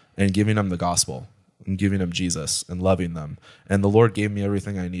person and giving them the gospel and giving them Jesus and loving them. And the Lord gave me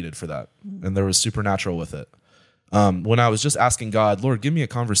everything I needed for that. And there was supernatural with it. When I was just asking God, Lord, give me a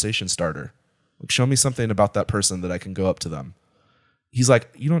conversation starter. Like, show me something about that person that I can go up to them. He's like,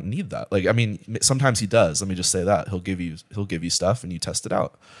 you don't need that. Like, I mean, sometimes He does. Let me just say that. He'll give you stuff and you test it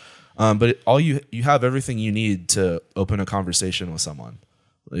out. But you have everything you need to open a conversation with someone.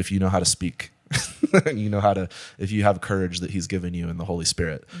 If you know how to speak, if you have courage that He's given you in the Holy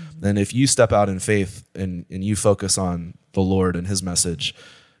Spirit. And if you step out in faith and you focus on the Lord and His message,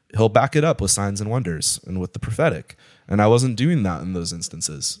 He'll back it up with signs and wonders and with the prophetic. And I wasn't doing that in those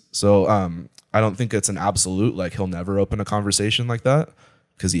instances. So I don't think it's an absolute, like He'll never open a conversation like that,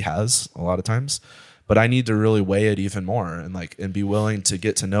 because He has a lot of times. But I need to really weigh it even more and be willing to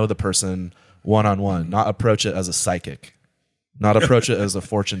get to know the person one-on-one, not approach it as a psychic. Not approach it as a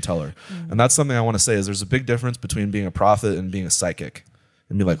fortune teller. And that's something I want to say is there's a big difference between being a prophet and being a psychic.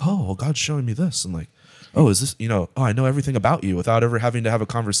 And be like, oh, well, God's showing me this. And like, oh, is this, I know everything about you without ever having to have a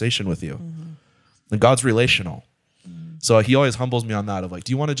conversation with you. And God's relational. So He always humbles me on that of like,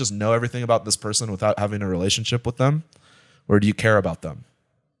 do you want to just know everything about this person without having a relationship with them? Or do you care about them?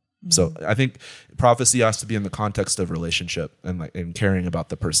 So I think prophecy has to be in the context of relationship and caring about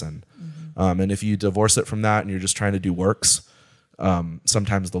the person. And if you divorce it from that and you're just trying to do works,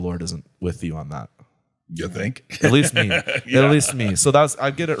 sometimes the Lord isn't with you on that. You think? At least me. At least me. So I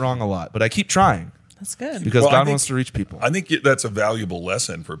get it wrong a lot, but I keep trying. That's good. Because God wants to reach people. I think that's a valuable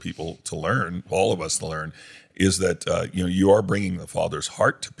lesson for people to learn, all of us to learn, is that you are bringing the Father's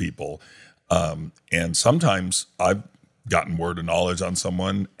heart to people. And sometimes I've gotten word of knowledge on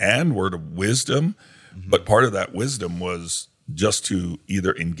someone and word of wisdom, but part of that wisdom was just to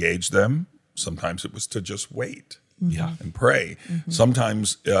either engage them. Sometimes it was to just wait. And pray.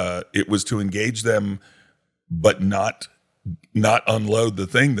 Sometimes it was to engage them, but not unload the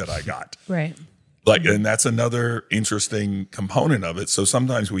thing that I got. Right. And that's another interesting component of it. So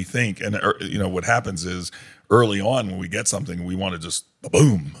sometimes we think, what happens is early on when we get something, we want to just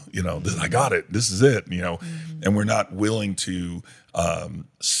boom, I got it. This is it, and we're not willing to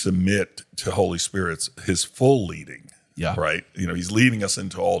submit to Holy Spirit's his full leading. Yeah. Right. He's leading us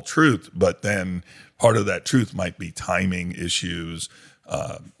into all truth, but then part of that truth might be timing issues,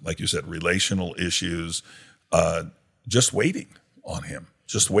 like you said, relational issues, just waiting on him,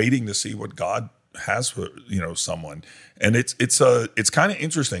 just waiting to see what God has for, someone. And it's kind of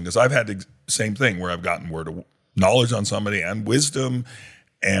interesting because I've had the same thing where I've gotten word of knowledge on somebody and wisdom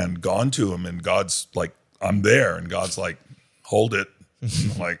and gone to him, and God's like, I'm there. And God's like, hold it.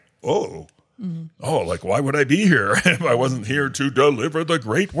 I'm like, oh, like, why would I be here if I wasn't here to deliver the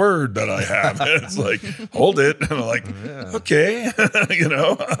great word that I have? It's like, hold it. And I'm like, okay,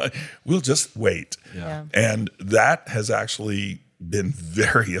 we'll just wait. Yeah. And that has actually been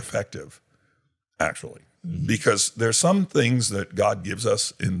very effective, actually, because there's some things that God gives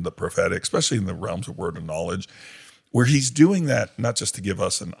us in the prophetic, especially in the realms of word and knowledge, where he's doing that not just to give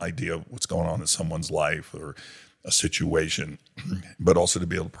us an idea of what's going on in someone's life or a situation, but also to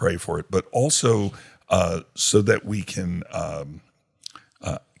be able to pray for it, but also so that we can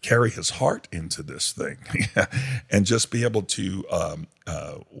carry his heart into this thing and just be able to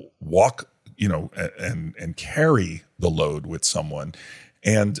walk, and carry the load with someone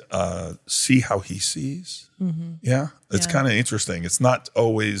and see how he sees. Mm-hmm. Yeah. It's kind of interesting. It's not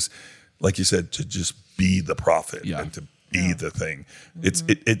always, like you said, to just be the prophet and to be the thing.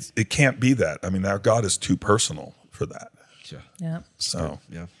 It can't be that. I mean, our God is too personal for that. Yeah. So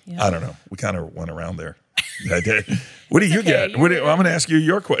I don't know. We kind of went around there. What do you get? I'm going to ask you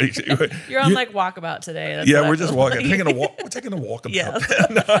your question. You're on like walkabout today. That's we're just walking. Taking a walk. We're taking a walk. Yeah.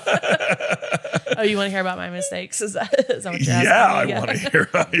 Oh, you want to hear about my mistakes? Is that what you're asking? I want to hear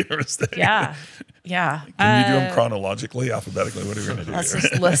about your mistakes. Yeah. Can you do them chronologically, alphabetically? What are we going to do? Let's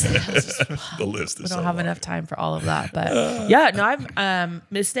just listen. The list is. We don't have enough time for all of that, but I've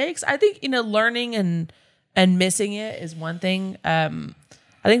mistakes. I think learning and missing it is one thing.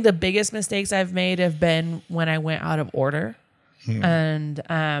 I think the biggest mistakes I've made have been when I went out of order.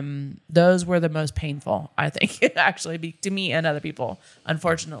 And those were the most painful, I think, actually, to me and other people,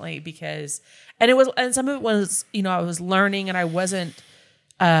 unfortunately, because some of it was, I was learning and I wasn't,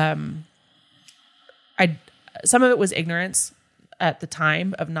 some of it was ignorance at the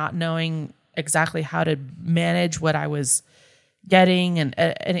time of not knowing exactly how to manage what I was getting, and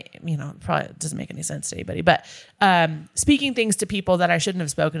it, probably doesn't make any sense to anybody, but speaking things to people that I shouldn't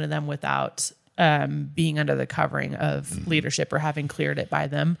have spoken to them without being under the covering of leadership or having cleared it by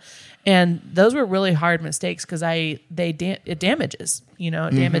them. And those were really hard mistakes because it damages, it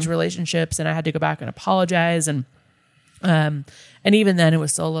damaged relationships, and I had to go back and apologize. And even then it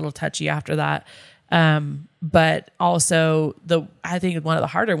was still a little touchy after that. But also I think one of the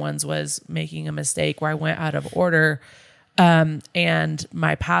harder ones was making a mistake where I went out of order. And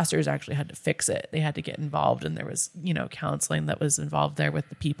my pastors actually had to fix it. They had to get involved, and there was, counseling that was involved there with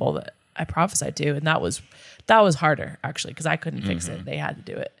the people that I prophesied to. And that was harder actually, because I couldn't fix it. They had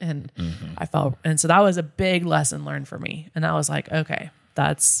to do it. And and so that was a big lesson learned for me. And I was like, okay,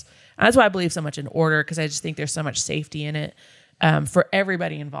 that's why I believe so much in order. Cause I just think there's so much safety in it, for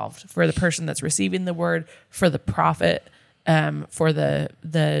everybody involved, for the person that's receiving the word, for the prophet, for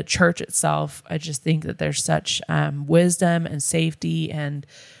the church itself. I just think that there's such wisdom and safety and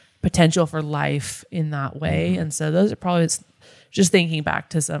potential for life in that way. And so those are probably just thinking back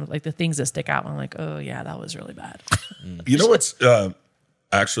to some like the things that stick out. I'm like, oh yeah, that was really bad. You know what's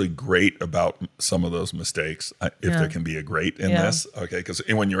actually great about some of those mistakes, if there can be a great in this, okay? Because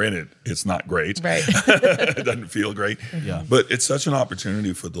when you're in it, it's not great. Right. It doesn't feel great. Yeah. But it's such an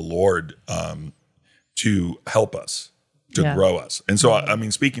opportunity for the Lord to help us, to grow us. And so, I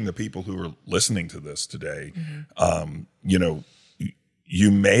mean, speaking to people who are listening to this today,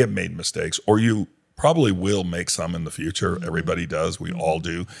 you may have made mistakes, or you probably will make some in the future. Everybody does. We all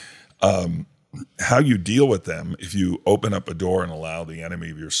do. How you deal with them, if you open up a door and allow the enemy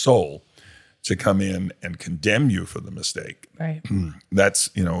of your soul to come in and condemn you for the mistake. Right. That's,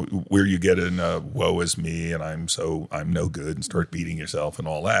 where you get in woe is me and I'm no good and start beating yourself and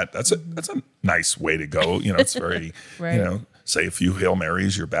all that. That's a nice way to go. It's very, right. Say a few Hail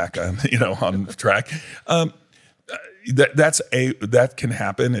Marys, you're back on, on track. That can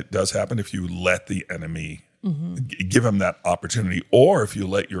happen. It does happen if you let the enemy give him that opportunity, or if you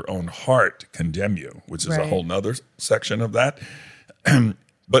let your own heart condemn you, which is a whole nother section of that.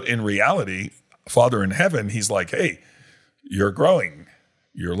 But in reality, Father in heaven, he's like, hey, you're growing,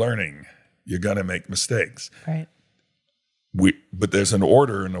 you're learning, you're going to make mistakes. Right. but there's an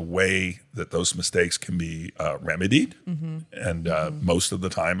order and a way that those mistakes can be remedied. And most of the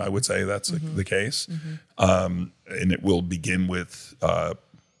time, I would say that's the case. And it will begin with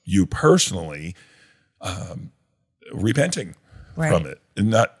you personally repenting from it. And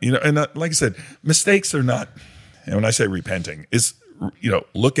not, like I said, mistakes are not, and when I say repenting, is,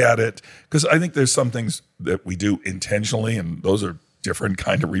 look at it, because I think there's some things that we do intentionally, and those are different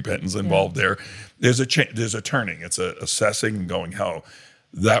kind of repentance involved there. There's a turning. It's a assessing and going, how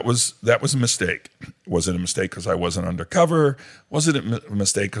that was a mistake. Was it a mistake because I wasn't undercover? Was it a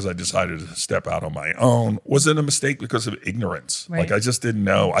mistake because I decided to step out on my own? Was it a mistake because of ignorance? Right. Like I just didn't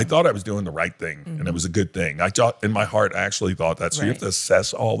know. I thought I was doing the right thing, and it was a good thing. I thought in my heart, I actually thought that. So you have to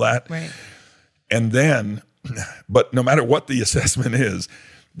assess all that. Right. And then, but no matter what the assessment is,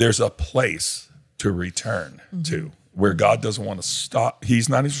 there's a place to return to, where God doesn't want to stop. He's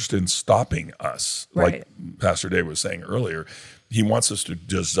not interested in stopping us. Right. Like Pastor Dave was saying earlier, he wants us to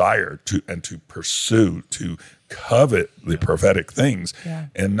desire to pursue, to covet the prophetic things,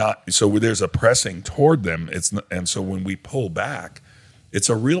 and not. So there's a pressing toward them. And so when we pull back, it's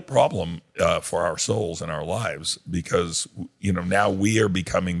a real problem for our souls and our lives, because now we are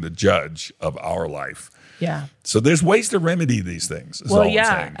becoming the judge of our life. Yeah. So there's ways to remedy these things. Well, I'm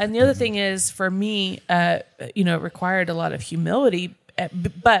saying. And the other thing is, for me, it required a lot of humility.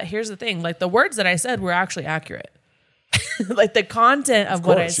 But here's the thing: like, the words that I said were actually accurate. Like, the content of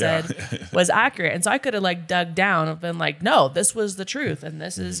what I said was accurate, and so I could have like dug down and been like, "No, this was the truth, and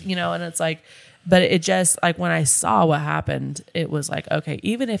this is and it's like." But it just, like, when I saw what happened, it was like, okay,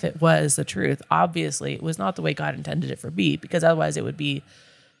 even if it was the truth, obviously it was not the way God intended it for me, because otherwise it would be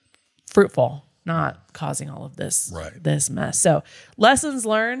fruitful, not causing all of this this mess. So lessons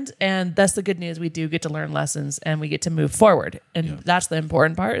learned, and that's the good news. We do get to learn lessons, and we get to move forward. And that's the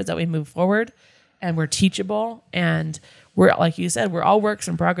important part, is that we move forward and we're teachable, and we're, like you said, we're all works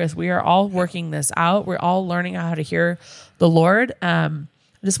in progress. We are all working this out. We're all learning how to hear the Lord.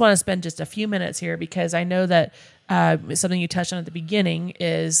 I just want to spend just a few minutes here, because I know that something you touched on at the beginning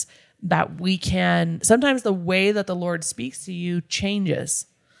is that we can, sometimes the way that the Lord speaks to you changes.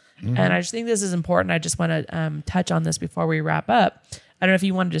 And I just think this is important. I just want to touch on this before we wrap up. I don't know if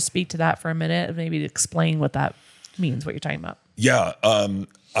you wanted to speak to that for a minute, maybe explain what that means, what you're talking about. Yeah.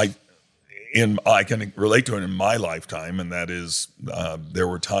 I can relate to it in my lifetime, and that is there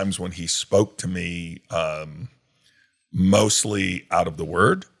were times when he spoke to me mostly out of the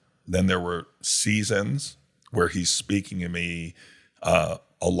word. Then there were seasons where he's speaking to me a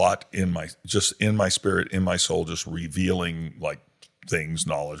lot in my spirit, in my soul, just revealing like things,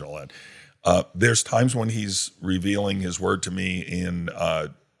 knowledge, all that. There's times when he's revealing his word to me in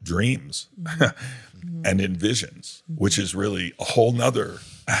dreams and in visions, which is really a whole nother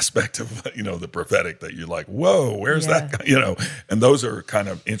aspect of the prophetic, that you're like, whoa, where's that? And those are kind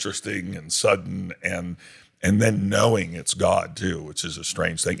of interesting and sudden, and then knowing it's God too, which is a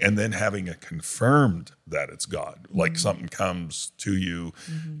strange thing. And then having it confirmed that it's God, like something comes to you,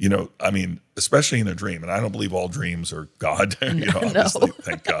 I mean, especially in a dream. And I don't believe all dreams are God, obviously,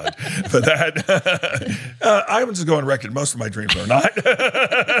 thank God for that. I'm just going on record. Most of my dreams are not.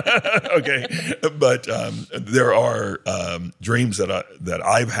 Okay. But there are dreams that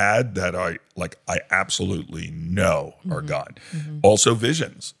I've had that I absolutely know are God. Also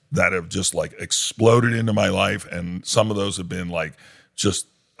visions that have just like exploded into my life. And some of those have been like just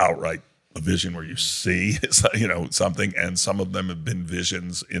outright a vision where you see, something. And some of them have been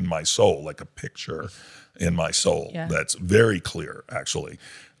visions in my soul, like a picture in my soul that's very clear, actually.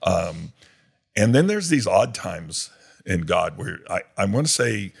 And then there's these odd times in God where I want to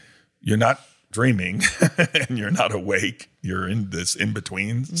say you're not dreaming and you're not awake. You're in this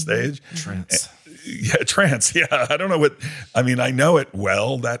in-between stage. Trance. Trance. Yeah. I don't know I know it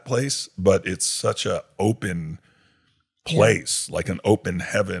well, that place, but it's such a open place, like an open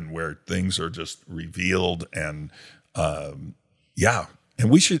heaven where things are just revealed. And and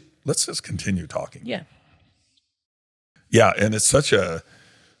let's just continue talking. Yeah. Yeah. And it's such a,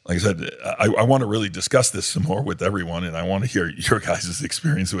 like I said, I want to really discuss this some more with everyone, and I want to hear your guys'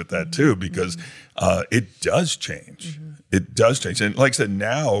 experience with that too, because it does change. It does change. And like I said,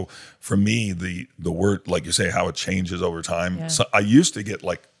 now for me, the word, like you say, how it changes over time. Yeah. So I used to get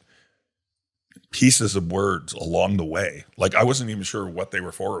like pieces of words along the way. Like I wasn't even sure what they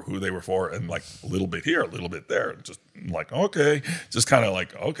were for or who they were for. And like a little bit here, a little bit there. Just like, okay, just kind of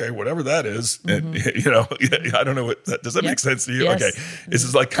like, okay, whatever that is. And, I don't know what that, does that make sense to you? Yes. Okay. This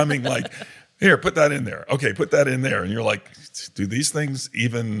is like coming like, here, put that in there. Okay, put that in there. And you're like, do these things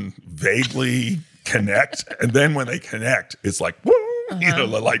even vaguely connect? And then when they connect, it's like, woo,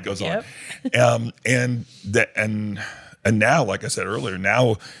 the light goes on. And And now, like I said earlier,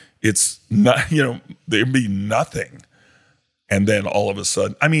 now it's not, there'd be nothing. And then all of a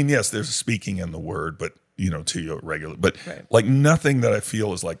sudden, I mean, yes, there's speaking in the word, but, to your regular, but like nothing that I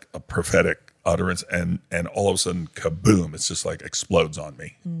feel is like a prophetic utterance. And all of a sudden, kaboom, it's just like explodes on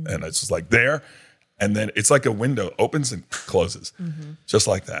me. And it's just like there. And then it's like a window opens and closes, just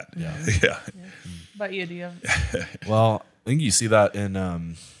like that. Yeah. But you, do you have? Well, I think you see that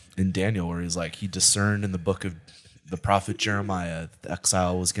in Daniel, where he's like, he discerned in the book of the prophet Jeremiah, the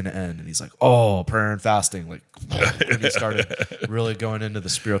exile was going to end. And he's like, oh, prayer and fasting. Like, and he started really going into the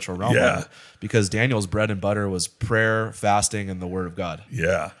spiritual realm of it, because Daniel's bread and butter was prayer, fasting, and the word of God.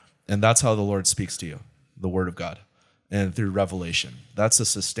 Yeah. And that's how the Lord speaks to you, the word of God, and through revelation. That's a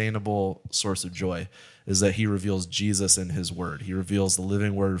sustainable source of joy, is that he reveals Jesus in his word. He reveals the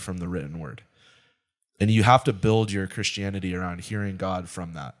living word from the written word. And you have to build your Christianity around hearing God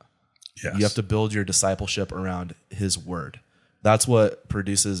from that. Yes. You have to build your discipleship around his word. That's what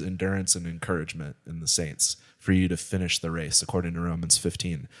produces endurance and encouragement in the saints for you to finish the race, according to Romans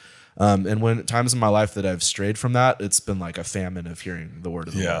 15. And when times in my life that I've strayed from that, it's been like a famine of hearing the word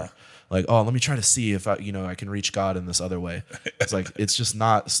of the Lord. Like, oh, let me try to see if I can reach God in this other way. It's like, it's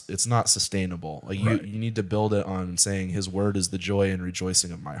not sustainable. Like you need to build it on saying his word is the joy and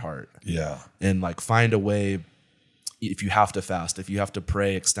rejoicing of my heart. Yeah. And like find a way, if you have to fast, if you have to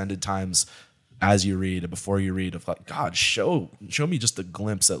pray extended times as you read, before you read, of like, God, show me just a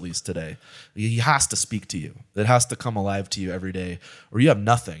glimpse at least today. He has to speak to you. It has to come alive to you every day, or you have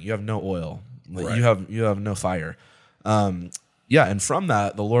nothing. You have no oil. Like you have no fire. And from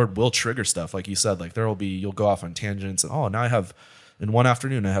that, the Lord will trigger stuff. Like you said, like you'll go off on tangents and, now in one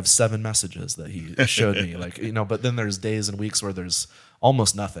afternoon, I have 7 messages that he showed me. Like, but then there's days and weeks where there's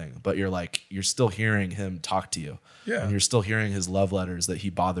almost nothing, but you're still hearing him talk to you. Yeah. And you're still hearing his love letters that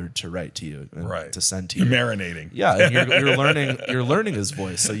he bothered to write to you and to send to you. You're marinating. Yeah. And you're learning his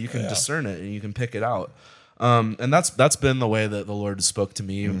voice, so you can discern it and you can pick it out. And that's been the way that the Lord spoke to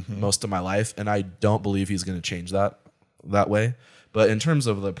me most of my life. And I don't believe he's going to change that way. But in terms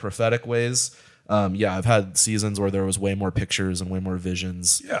of the prophetic ways, I've had seasons where there was way more pictures and way more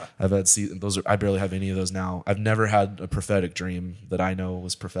visions. Yeah. I've had I barely have any of those now. I've never had a prophetic dream that I know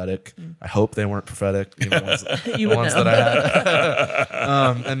was prophetic. I hope they weren't prophetic. The ones that I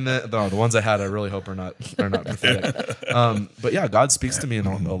had. And the ones I had, I really hope are not prophetic. But God speaks to me in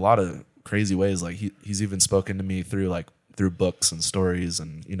a lot of crazy ways. Like he's even spoken to me through books and stories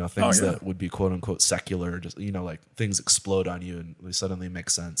and things that would be quote unquote secular, just like things explode on you and they suddenly make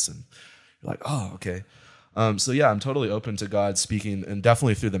sense and you're like, oh, okay. I'm totally open to God speaking, and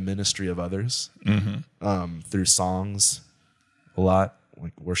definitely through the ministry of others, through songs a lot,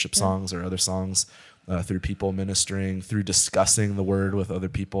 like worship songs or other songs, through people ministering, through discussing the word with other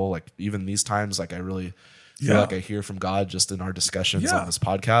people. Like even these times, like I really feel like I hear from God just in our discussions on this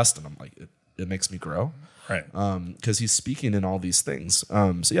podcast, and I'm like, it makes me grow. Right. Because he's speaking in all these things.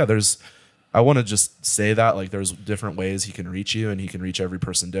 I want to just say that like there's different ways he can reach you, and he can reach every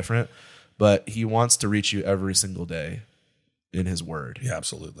person different, but he wants to reach you every single day in his word. Yeah,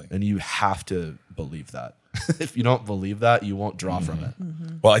 absolutely. And you have to believe that. If you don't believe that, you won't draw from it.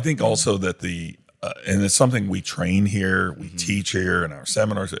 Well, I think also that and it's something we train here, we teach here in our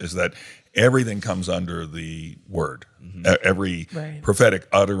seminars, is that everything comes under the word. Every prophetic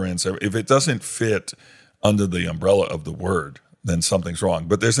utterance, if it doesn't fit under the umbrella of the word, then something's wrong.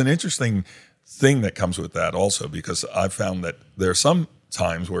 But there's an interesting thing that comes with that also, because I've found that there are some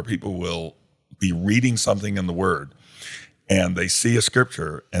times where people will be reading something in the word and they see a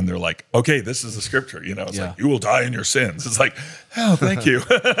scripture and they're like, okay, this is the scripture. It's like, you will die in your sins. It's like, oh, thank you.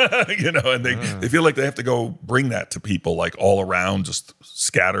 And they feel like they have to go bring that to people like all around, just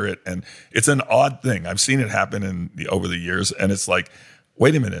scatter it. And it's an odd thing. I've seen it happen over the years. And it's like,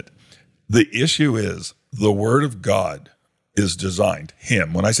 wait a minute. The issue is the word of God is designed,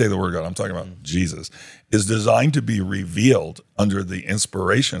 when I say the word of God, I'm talking about Jesus, is designed to be revealed under the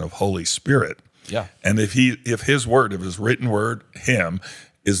inspiration of Holy Spirit. Yeah. And if his written word,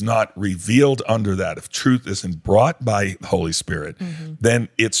 is not revealed under that, if truth isn't brought by the Holy Spirit, then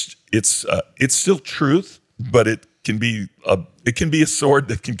it's still truth, but it can be a sword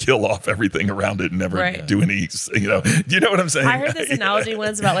that can kill off everything around it and never do any, do you know what I'm saying? I heard this analogy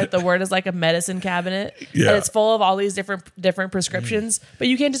once about like the word is like a medicine cabinet and it's full of all these different prescriptions, but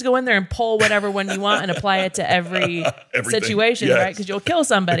you can't just go in there and pull whatever one you want and apply it to every situation, right? Because you'll kill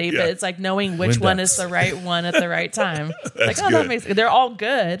somebody, but it's like knowing which one is the right one at the right time. Like, that makes, they're all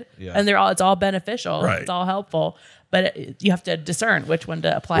good and it's all beneficial. Right. It's all helpful. but you have to discern which one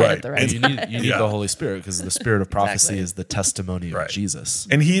to apply at the right time. You need the Holy Spirit, because the spirit of prophecy Exactly. is the testimony of Jesus.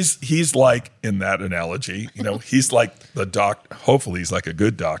 And he's like, in that analogy, he's like the doctor. Hopefully he's like a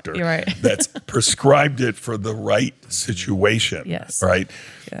good doctor. You're right. That's prescribed it for the right situation. Yes. Right.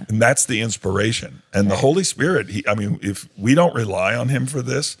 Yeah. And that's the inspiration. And the Holy Spirit, if we don't rely on him for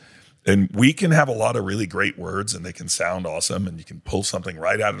this, and we can have a lot of really great words and they can sound awesome, and you can pull something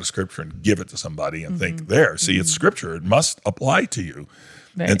right out of the scripture and give it to somebody and think, see, it's scripture. It must apply to you.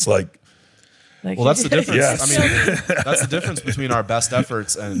 Right. It's like, well, that's the difference. Yes. I mean, that's the difference between our best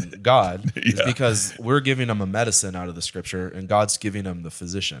efforts and God, is because we're giving them a medicine out of the scripture, and God's giving them the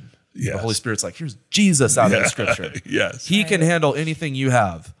physician. Yes. The Holy Spirit's like, here's Jesus out of the scripture. Yes. He can handle anything you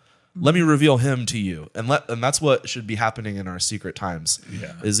have. Let me reveal him to you. And that's what should be happening in our secret times.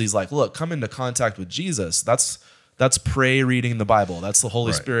 Yeah. Is he's like, look, come into contact with Jesus. That's pray reading the Bible. That's the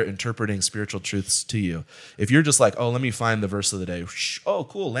Holy Spirit interpreting spiritual truths to you. If you're just like, oh, let me find the verse of the day. Oh,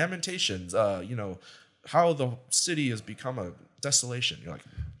 cool. Lamentations. How the city has become a desolation. You're like,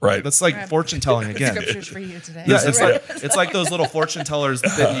 right. That's like fortune telling again. Scriptures for you today. Yeah, it's like those little fortune tellers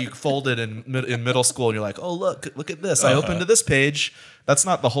that you folded in middle school, and you're like, oh, look at this. I opened to this page. That's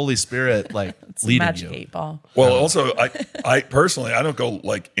not the Holy Spirit It's leading magic you. 8-ball. Well, also, I personally, I don't go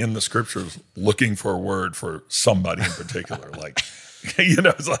like in the scriptures looking for a word for somebody in particular. Like,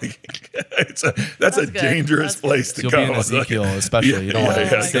 it's like that's a good. dangerous That's place to You'll go. be in Ezekiel, especially. You don't want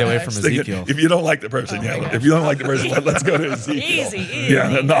to stay away from Ezekiel. If you don't like the person, if you don't like the person, let's go to Ezekiel. Easy.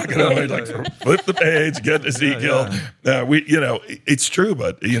 Yeah, knock it away. Like, flip the page, get Ezekiel. It's true,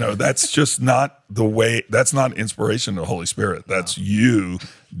 but that's just not the way. That's not inspiration of the Holy Spirit. That's you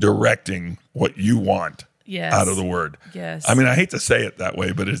directing what you want. Yes. Out of the word. Yes. I mean, I hate to say it that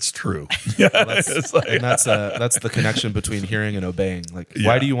way, but it's true. It's like, And that's the connection between hearing and obeying. Like,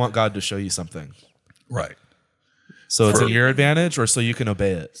 why do you want God to show you something? right. So it's in your advantage, or so you can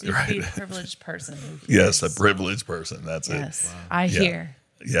obey it? So you can be a privileged person. Yes, a privileged person. That's Yes. it. I hear.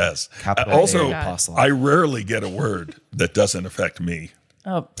 Yes. Capital Also, A, apostle. I rarely get a word that doesn't affect me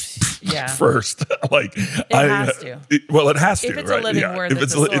Oh, yeah. first. Like it has to. It has to. If it's a right? living Yeah. word If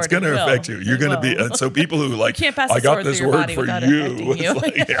that's it's a sword, it's going it to will. affect you. You're It going to be. will. And so people who like, can't pass I the got sword this through your word body for without you. affecting you. It's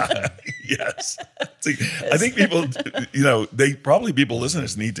like, yeah. Yes. See, I think people, people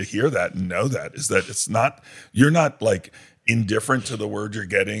listeners need to hear that and know that is that it's not. You're not like indifferent to the word you're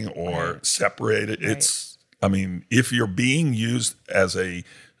getting or separated. Right. It's. I mean, if you're being used as a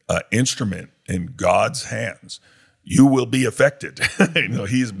instrument in God's hands, you will be affected.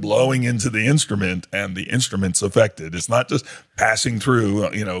 He's blowing into the instrument and the instrument's affected. It's not just passing through,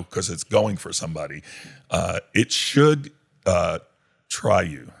 because it's going for somebody. It should try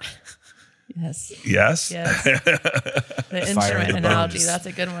you. Yes. Yes? Yes. The instrument the analogy, bones. that's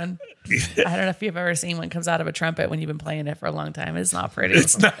a good one. I don't know if you've ever seen one comes out of a trumpet when you've been playing it for a long time. It's not pretty.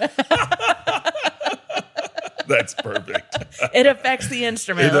 It's not. That's perfect. It affects the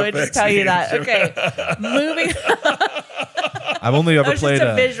instrument. Let me just tell you that. Okay. Moving. I've only That ever was played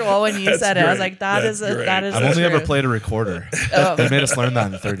just a visual when you That's said it. I was great. like, that That's is great. I've only ever truth. played a recorder. Oh. They made us learn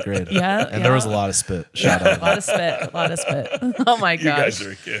that in 3rd grade. Yeah, And there was a yeah. lot of spit shot out A of lot it. of spit. A lot of spit. Oh my You guys gosh.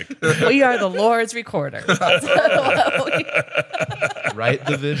 are a kick. We are the Lord's recorder. Right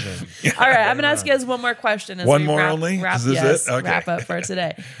division. All right, I'm going to ask you guys one more question. As One we more wrap, only? Wrap, Is this yes, it? Okay. wrap up for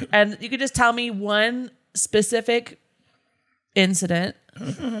today. And you could just tell me one specific incident,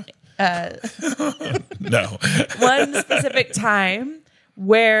 No. one specific time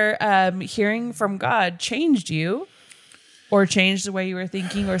where hearing from God changed you or changed the way you were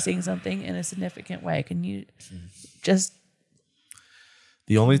thinking or seeing something in a significant way. Can you just...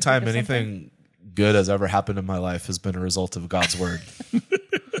 The only time Think of anything good has ever happened in my life has been a result of God's word.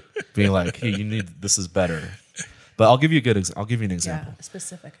 Being like, hey, this is better. But I'll give you I'll give you an example. Yeah,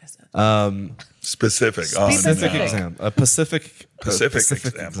 specific. I said. Specific. Specific no. example. A Pacific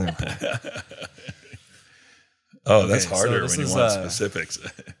example. Oh, that's Okay, so harder this when you is, want specifics.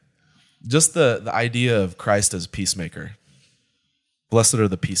 Just the idea of Christ as peacemaker. Blessed are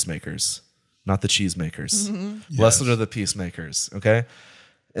the peacemakers, not the cheesemakers. Blessed are the peacemakers. Okay.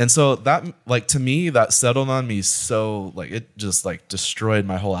 And so that, like, to me, that settled on me. So like, it just like destroyed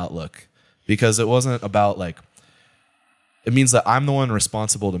my whole outlook, because it wasn't about like, it means that I'm the one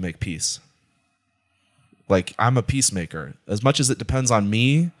responsible to make peace. Like, I'm a peacemaker. As much as it depends on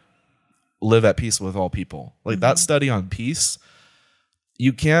me, live at peace with all people. Like that study on peace,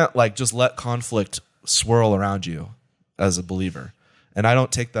 you can't like just let conflict swirl around you as a believer. And I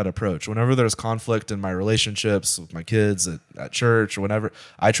don't take that approach. Whenever there's conflict in my relationships with my kids at church or whatever,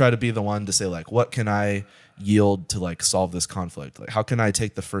 I try to be the one to say, like, what can I yield to like solve this conflict? Like, how can I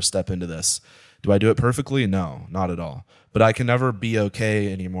take the first step into this? Do I do it perfectly? No, not at all. But I can never be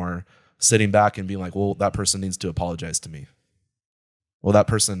okay anymore sitting back and being like, well, that person needs to apologize to me. Well, that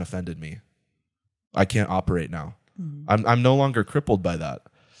person offended me. I can't operate now. I'm no longer crippled by that.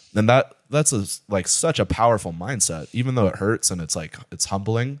 And that's like such a powerful mindset, even though it hurts and it's like, it's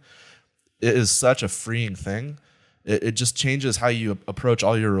humbling. It is such a freeing thing. It just changes how you approach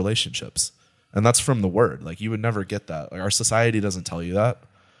all your relationships. And that's from the word. Like, you would never get that. Like, our society doesn't tell you that.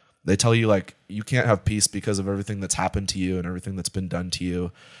 They tell you like, you can't have peace because of everything that's happened to you and everything that's been done to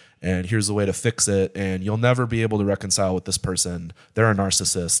you. And here's the way to fix it. And you'll never be able to reconcile with this person. They're a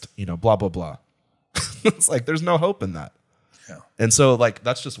narcissist, blah, blah, blah. It's like, there's no hope in that. Yeah. And so like,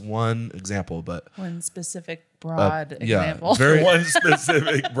 that's just one example, but one specific broad example. One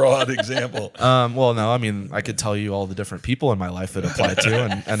specific broad example. Well, no, I mean, I could tell you all the different people in my life it applied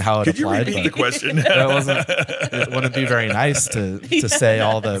to and how it could applied. Could you repeat the question? It wouldn't be very nice to say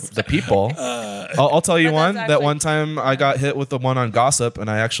all the people. I'll tell you one. That one time I got hit with the one on gossip, and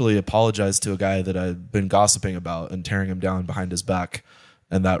I actually apologized to a guy that I'd been gossiping about and tearing him down behind his back.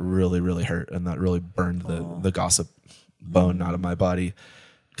 And that really, really hurt. And that really burned the gossip bone out of my body.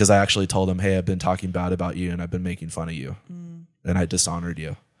 Because I actually told him, hey, I've been talking bad about you and I've been making fun of you. And I dishonored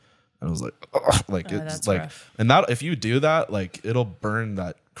you. And I was like, ugh. Like, it's like, rough. And that if you do that, like, it'll burn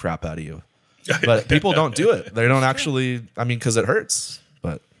that crap out of you. But people don't do it. They don't actually, I mean, because it hurts.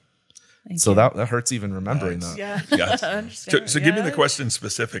 But so that hurts even remembering that. Yeah. So give me the question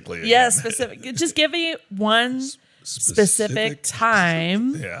specifically. Again. Yeah, specific. Just give me one specific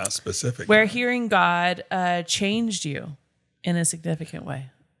time where hearing God changed you in a significant way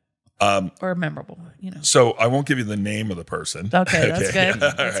or a memorable way, So I won't give you the name of the person. Okay, that's good.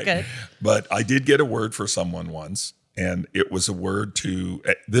 That's good. But I did get a word for someone once, and it was a word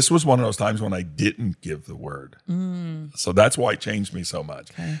this was one of those times when I didn't give the word. So that's why it changed me so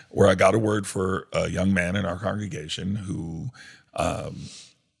much, where I got a word for a young man in our congregation who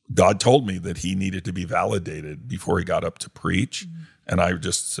God told me that he needed to be validated before he got up to preach. And I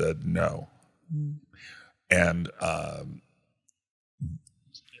just said no. And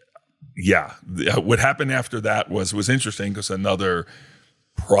what happened after that was interesting because another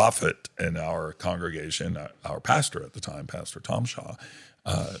prophet in our congregation, our pastor at the time, Pastor Tom Shaw,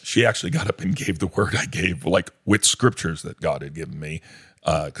 she actually got up and gave the word I gave, like with scriptures that God had given me,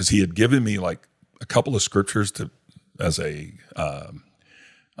 because he had given me like a couple of scriptures as a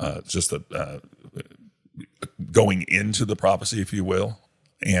going into the prophecy, if you will.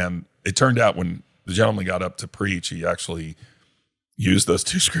 And it turned out when the gentleman got up to preach, he actually used those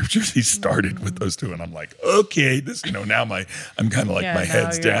two scriptures. He started with those two, and I'm like, okay, this, now I'm kind of like my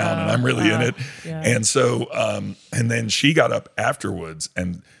head's down and I'm really in it. Yeah. And so, and then she got up afterwards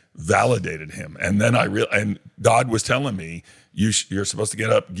and validated him. And then and God was telling me, you're supposed to get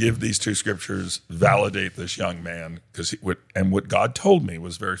up, give these two scriptures, validate this young man. What God told me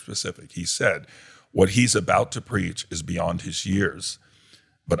was very specific. He said, what he's about to preach is beyond his years,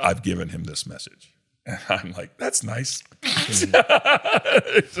 but I've given him this message. And I'm like, that's nice.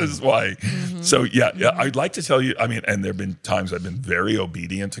 This is why. So I'd like to tell you, I mean, and there've been times I've been very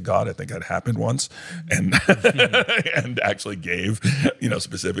obedient to God. I think that happened once and actually gave,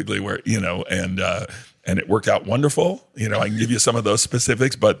 specifically where, and it worked out wonderful. I can give you some of those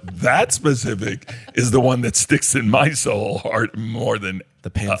specifics, but that specific is the one that sticks in my soul heart more than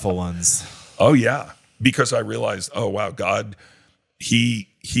the painful ones. Oh yeah. Because I realized, oh wow, God, he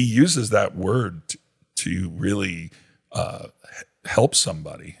uses that word to really help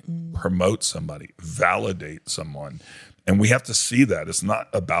somebody, promote somebody, validate someone. And we have to see that it's not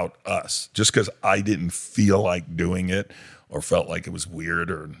about us. Just because I didn't feel like doing it or felt like it was weird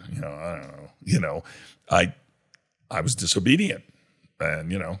or, I don't know, I was disobedient.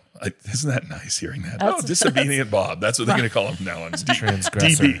 And, isn't that nice hearing that? Disobedient Bob. That's what they're going to call him now on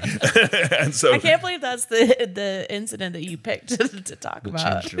transgressor. DB. And so I can't believe that's the incident that you picked to talk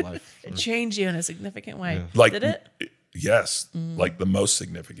about. Changed your life. It changed you in a significant way. Yeah. Did it? Yes, like the most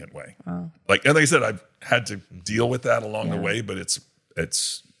significant way. Wow. Like I said, I've had to deal with that along the way, but it's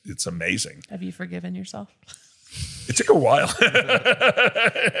amazing. Have you forgiven yourself? It took a while.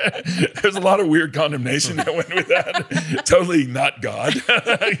 There's a lot of weird condemnation that went with that. Totally not God,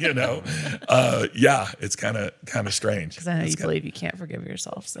 it's kind of strange. Because I know you believe you can't forgive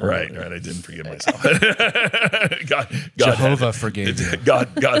yourself. So. Right. I didn't forgive myself. God Jehovah forgave you. God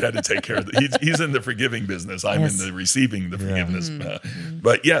had to take care of it. He's in the forgiving business. I'm in the receiving the forgiveness.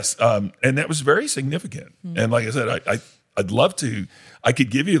 But yes, and that was very significant. And like I said, I'd love to. I could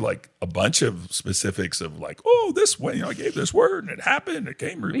give you like a bunch of specifics of like, oh, this way, I gave this word and it happened. It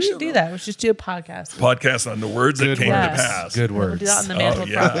came. We should do that. We should do a podcast. Podcast on the words that came to pass. Good words. We'll do that on the Mantle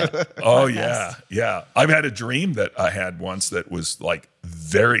Prophet. Oh yeah, yeah. I've had a dream that I had once that was like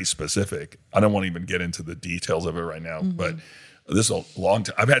very specific. I don't want to even get into the details of it right now, but this is a long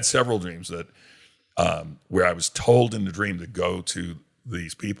time. I've had several dreams that where I was told in the dream to go to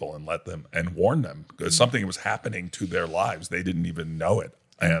these people and let them and warn them because something was happening to their lives. They didn't even know it.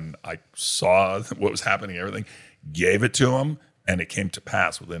 And I saw what was happening, everything, gave it to them, and it came to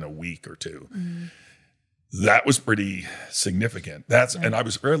pass within a week or two. That was pretty significant. And I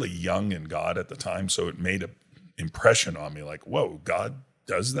was fairly young in God at the time, so it made an impression on me like, whoa, God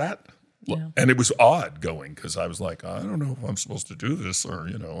does that? Yeah. And it was odd going because I was like, I don't know if I'm supposed to do this or,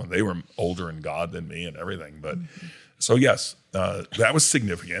 and they were older in God than me and everything. But so yes, that was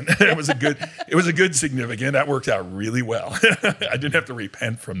significant. It was a good significant. That worked out really well. I didn't have to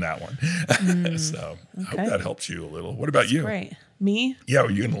repent from that one. So I hope that helps you a little. What about you? Great. Me? Yeah,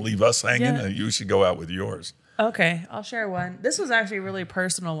 are you going to leave us hanging? Yeah. You should go out with yours. Okay, I'll share one. This was actually a really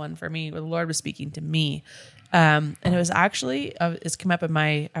personal one for me, where the Lord was speaking to me. And it was actually, it's come up in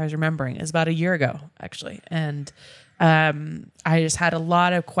I was remembering, it was about a year ago, actually. And I just had a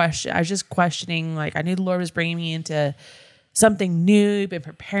lot of questions. I was just questioning, like, I knew the Lord was bringing me into something new, he'd been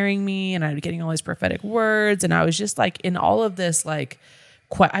preparing me, and I was getting all these prophetic words. And I was just like in all of this, like,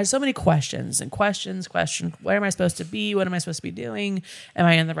 I had so many questions. What am I supposed to be? What am I supposed to be doing? Am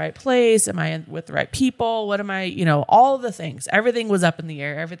I in the right place? Am I with the right people? What am I, all of the things. Everything was up in the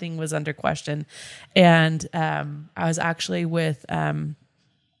air. Everything was under question. And I was actually with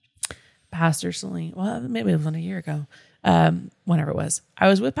Pastor Lien. Well, maybe it was a year ago, whenever it was. I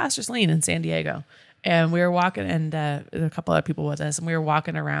was with Pastor Lien in San Diego. And we were walking, and there were a couple of people with us, and we were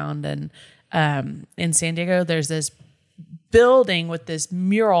walking around. And in San Diego, there's this building with this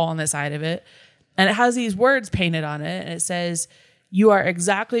mural on the side of it, and it has these words painted on it, and it says, "You are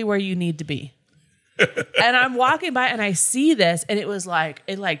exactly where you need to be." And I'm walking by and I see this, and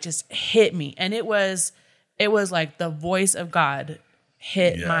it just hit me, and it was like the voice of God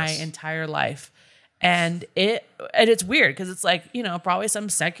hit my entire life. And it's weird because it's like, probably some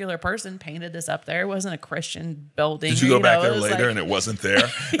secular person painted this up there. It wasn't a Christian building. Did you go back there later and it wasn't there?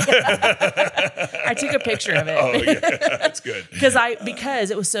 I took a picture of it. Oh, yeah, that's good.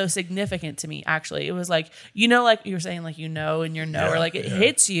 Because it was so significant to me, actually. It was like, like you were saying, like, and or like it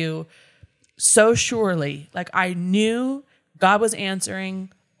hits you so surely. Like I knew God was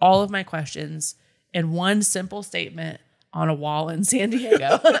answering all of my questions in one simple statement on a wall in San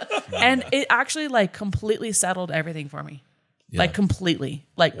Diego. And it actually like completely settled everything for me. Yeah. Like completely.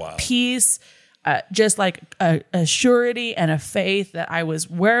 Like peace, just like a surety and a faith that I was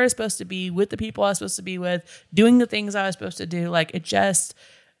where I was supposed to be, with the people I was supposed to be with, doing the things I was supposed to do. Like it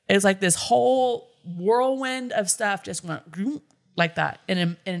was like this whole whirlwind of stuff just went like that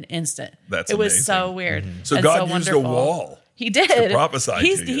in an instant. That's it was amazing. So weird. So God used a wall. He did. To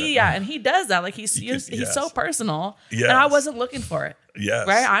prophesy to you. And he does that. Like he's so personal. Yes. And I wasn't looking for it. Yes.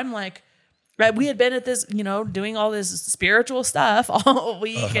 Right? I'm like, right, we had been at this, doing all this spiritual stuff all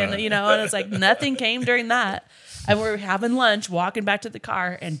week, and and it's like nothing came during that. And we were having lunch, walking back to the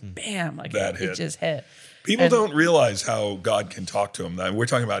car, and bam, like it just hit. People don't realize how God can talk to them. We're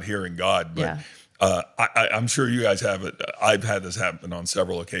talking about hearing God, but I'm sure you guys have it. I've had this happen on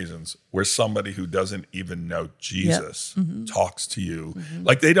several occasions where somebody who doesn't even know Jesus talks to you.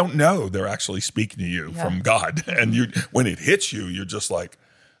 Like they don't know they're actually speaking to you from God. And when it hits you, you're just like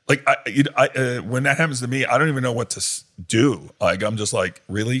when that happens to me, I don't even know what to do. Like, I'm just like,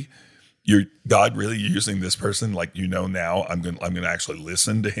 really? God really using this person? Like, now I'm going to actually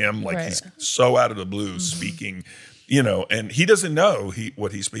listen to him. Like he's so out of the blue speaking, and he doesn't know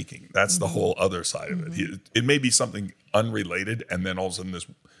what he's speaking. That's the whole other side of it. It may be something unrelated, and then all of a sudden this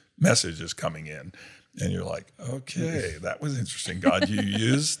message is coming in, and you're like, okay, that was interesting. God, you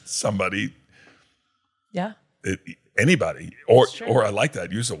used somebody. Yeah. Anybody. Or I like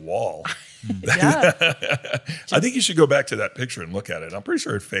that. Use a wall. Yeah. I think you should go back to that picture and look at it. I'm pretty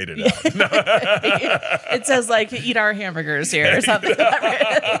sure it faded out. It says like, eat our hamburgers here or something.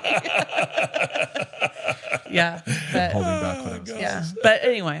 Yeah. But, holding back what I was saying. Yeah. But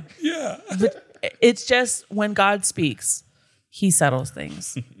anyway. Yeah. But it's just when God speaks, he settles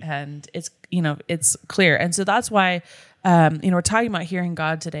things. And it's clear. And so that's why we're talking about hearing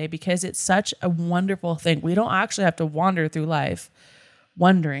God today, because it's such a wonderful thing. We don't actually have to wander through life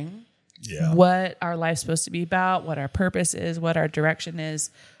wondering what our life's supposed to be about, what our purpose is, what our direction is.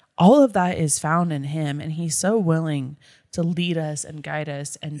 All of that is found in him, and he's so willing lead us and guide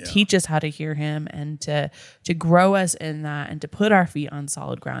us and teach us how to hear him and to grow us in that and to put our feet on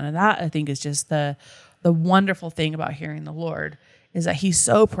solid ground. And that, I think, is just the wonderful thing about hearing the Lord, is that he's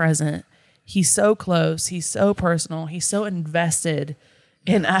so present, he's so close, he's so personal, he's so invested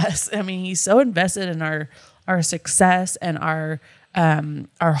in us. I mean, he's so invested in our success and our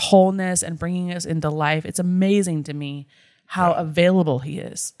wholeness and bringing us into life. It's amazing to me how available he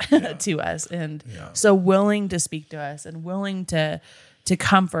is to us, and so willing to speak to us and willing to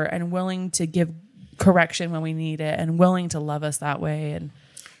comfort and willing to give correction when we need it and willing to love us that way. And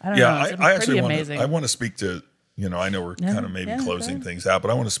I don't know, it's I pretty actually amazing. I want to speak to, I know we're kind of maybe closing things out, but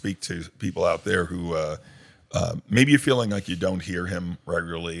I want to speak to people out there who maybe you're feeling like you don't hear him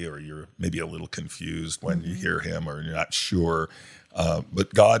regularly, or you're maybe a little confused when you hear him, or you're not sure.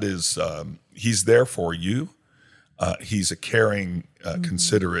 But God is, he's there for you. He's a caring,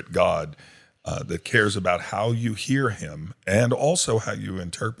 considerate God that cares about how you hear him and also how you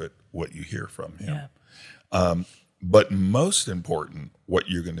interpret what you hear from him. Yeah. But most important, what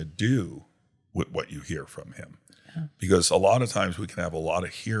you're going to do with what you hear from him. Yeah. Because a lot of times we can have a lot of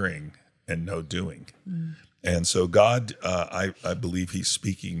hearing and no doing. And so God, I believe he's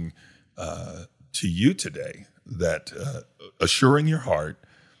speaking to you today, that assuring your heart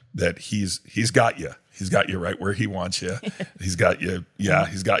that he's got you. He's got you right where he wants you. He's got you. Yeah,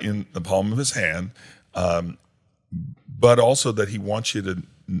 he's got you in the palm of his hand. But also that he wants you to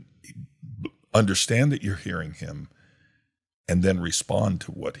understand that you're hearing him and then respond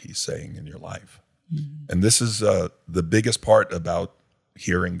to what he's saying in your life. And this is the biggest part about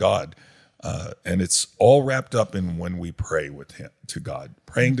hearing God. And it's all wrapped up in when we pray with him, to God.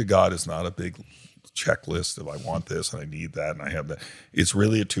 Praying to God is not a big checklist of I want this and I need that and I have that. It's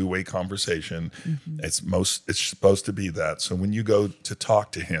really a two-way conversation. It's supposed to be that. So when you go to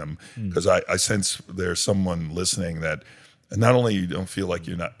talk to him, because I sense there's someone listening that not only you don't feel like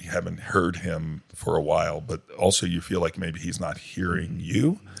you haven't heard him for a while, but also you feel like maybe he's not hearing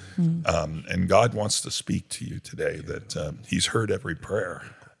you. And God wants to speak to you today that he's heard every prayer,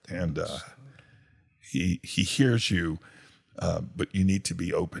 and he hears you. But you need to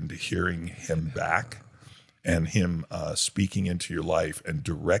be open to hearing him back and him speaking into your life and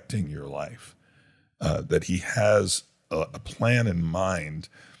directing your life, that he has a plan in mind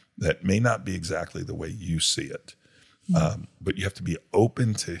that may not be exactly the way you see it. But you have to be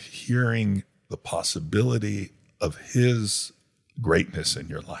open to hearing the possibility of his greatness in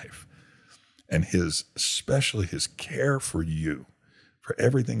your life and especially his care for you, for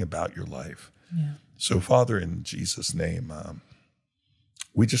everything about your life. Yeah. So, Father, in Jesus' name,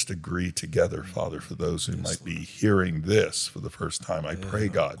 we just agree together, Father, for those who might be hearing this for the first time. I pray,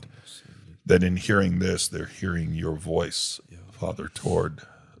 God, that in hearing this, they're hearing your voice, Father, toward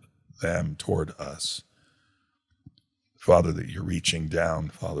them, toward us. Father, that you're reaching down,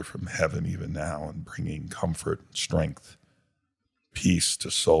 Father, from heaven even now and bringing comfort, strength, peace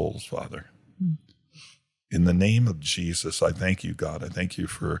to souls, Father. In the name of Jesus, I thank you, God. I thank you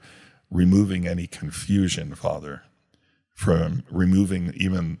for removing any confusion, Father, from removing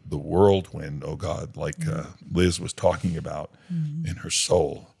even the whirlwind, oh God, like Liz was talking about in her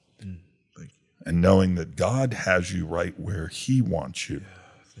soul. Thank you. And knowing that God has you right where he wants you.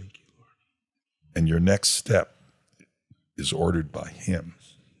 Yeah, thank you, Lord. And your next step is ordered by him.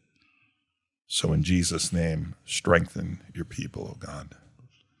 So in Jesus' name, strengthen your people, oh God.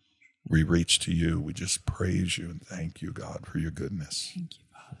 We reach to you. We just praise you and thank you, God, for your goodness. Thank you,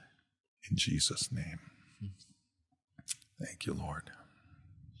 Father. In Jesus' name. Thank you, Lord.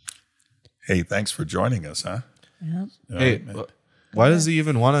 Hey, thanks for joining us, huh? Yeah. Hey, why does he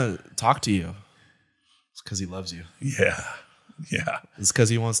even want to talk to you? It's because he loves you. Yeah. It's because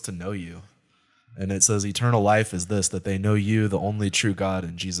he wants to know you. And it says eternal life is this, that they know you, the only true God,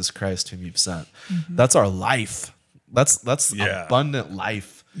 and Jesus Christ whom you've sent. That's our life. That's abundant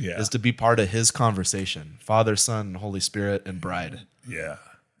life, is to be part of his conversation. Father, Son, Holy Spirit, and bride. Yeah.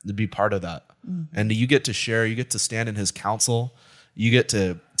 To be part of that. And you get to share, you get to stand in his counsel, you get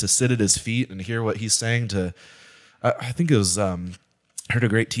to sit at his feet and hear what he's saying to, I think it was, I heard a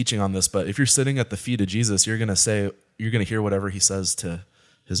great teaching on this, but if you're sitting at the feet of Jesus, you're going to hear whatever he says to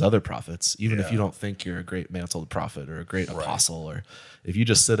his other prophets, even if you don't think you're a great mantled prophet or a great apostle, or if you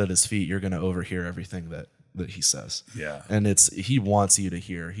just sit at his feet, you're going to overhear everything that he says. Yeah. And he wants you to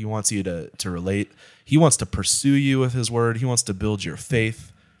hear. He wants you to relate. He wants to pursue you with his word. He wants to build your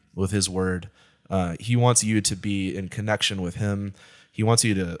faith with his word. He wants you to be in connection with him. He wants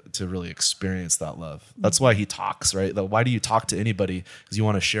you to really experience that love. That's why he talks, right? Why do you talk to anybody? Because you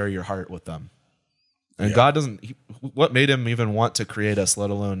want to share your heart with them. And God doesn't, what made him even want to create us, let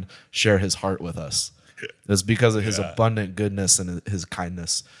alone share his heart with us? It's because of his abundant goodness and his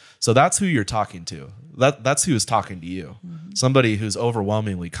kindness. So that's who you're talking to. That's who is talking to you. Somebody who's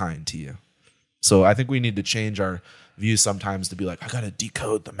overwhelmingly kind to you. So I think we need to change our view sometimes to be like, I got to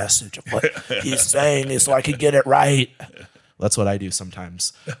decode the message of what he's saying so I can get it right. That's what I do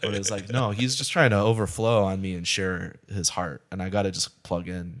sometimes. But it's like, no, he's just trying to overflow on me and share his heart. And I got to just plug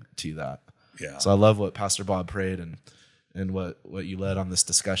in to that. Yeah. So I love what Pastor Bob prayed and what you led on this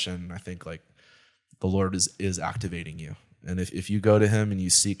discussion. I think like the Lord is activating you. And if you go to him and you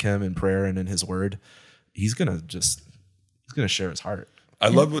seek him in prayer and in his word, he's going to share his heart. I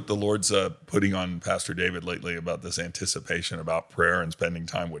love what the Lord's putting on Pastor David lately about this anticipation about prayer and spending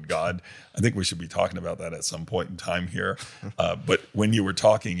time with God. I think we should be talking about that at some point in time here. But when you were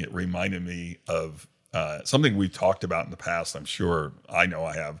talking, it reminded me of something we've talked about in the past. I'm sure I know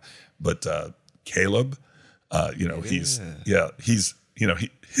I have, but Caleb,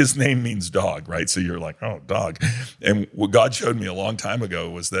 his name means dog, right? So you're like, oh, dog. And what God showed me a long time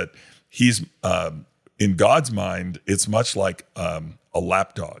ago was that he's in God's mind, it's much like a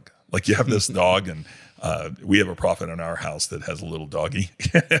lap dog. Like you have this dog, and we have a prophet in our house that has a little doggy.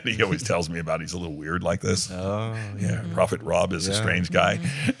 And he always tells me about he's a little weird like this. Oh, yeah. Prophet Rob is a strange guy.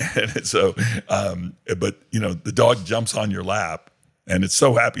 And so, but the dog jumps on your lap, and it's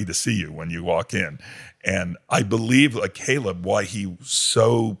so happy to see you when you walk in. And I believe, like Caleb, why he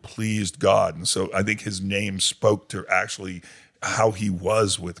so pleased God. And so I think his name spoke to actually how he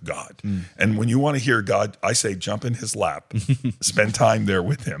was with God. And when you want to hear God, I say, jump in his lap, spend time there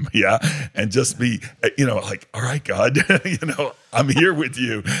with him. Yeah. And just be, like, all right, God, I'm here with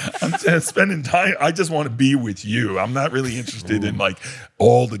you. I'm spending time. I just want to be with you. I'm not really interested in like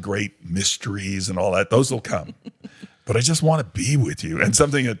all the great mysteries and all that. Those will come, but I just want to be with you. And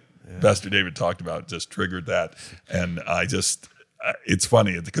something that Pastor David talked about just triggered that. And it's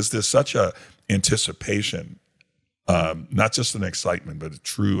funny because there's such a anticipation, not just an excitement, but a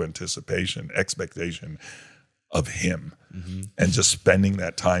true anticipation, expectation of him, and just spending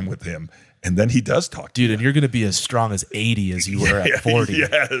that time with him. And then he does talk to you. And you're going to be as strong as 80 as you were at 40.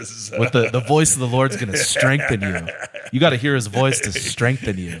 Yes. With the voice of the Lord's going to strengthen you. You got to hear his voice to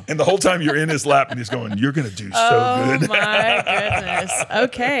strengthen you. And the whole time you're in his lap and he's going, you're going to do so good. Oh my goodness.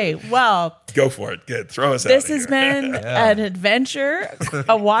 Okay. Well, go for it. Good. Throw us out. This has been an adventure,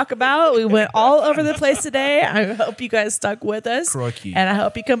 a walkabout. We went all over the place today. I hope you guys stuck with us. Crikey. And I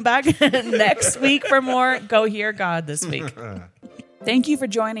hope you come back next week for more Go Hear God this week. Thank you for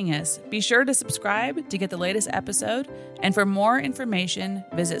joining us. Be sure to subscribe to get the latest episode. And for more information,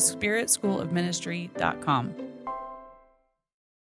 visit spiritschoolofministry.com.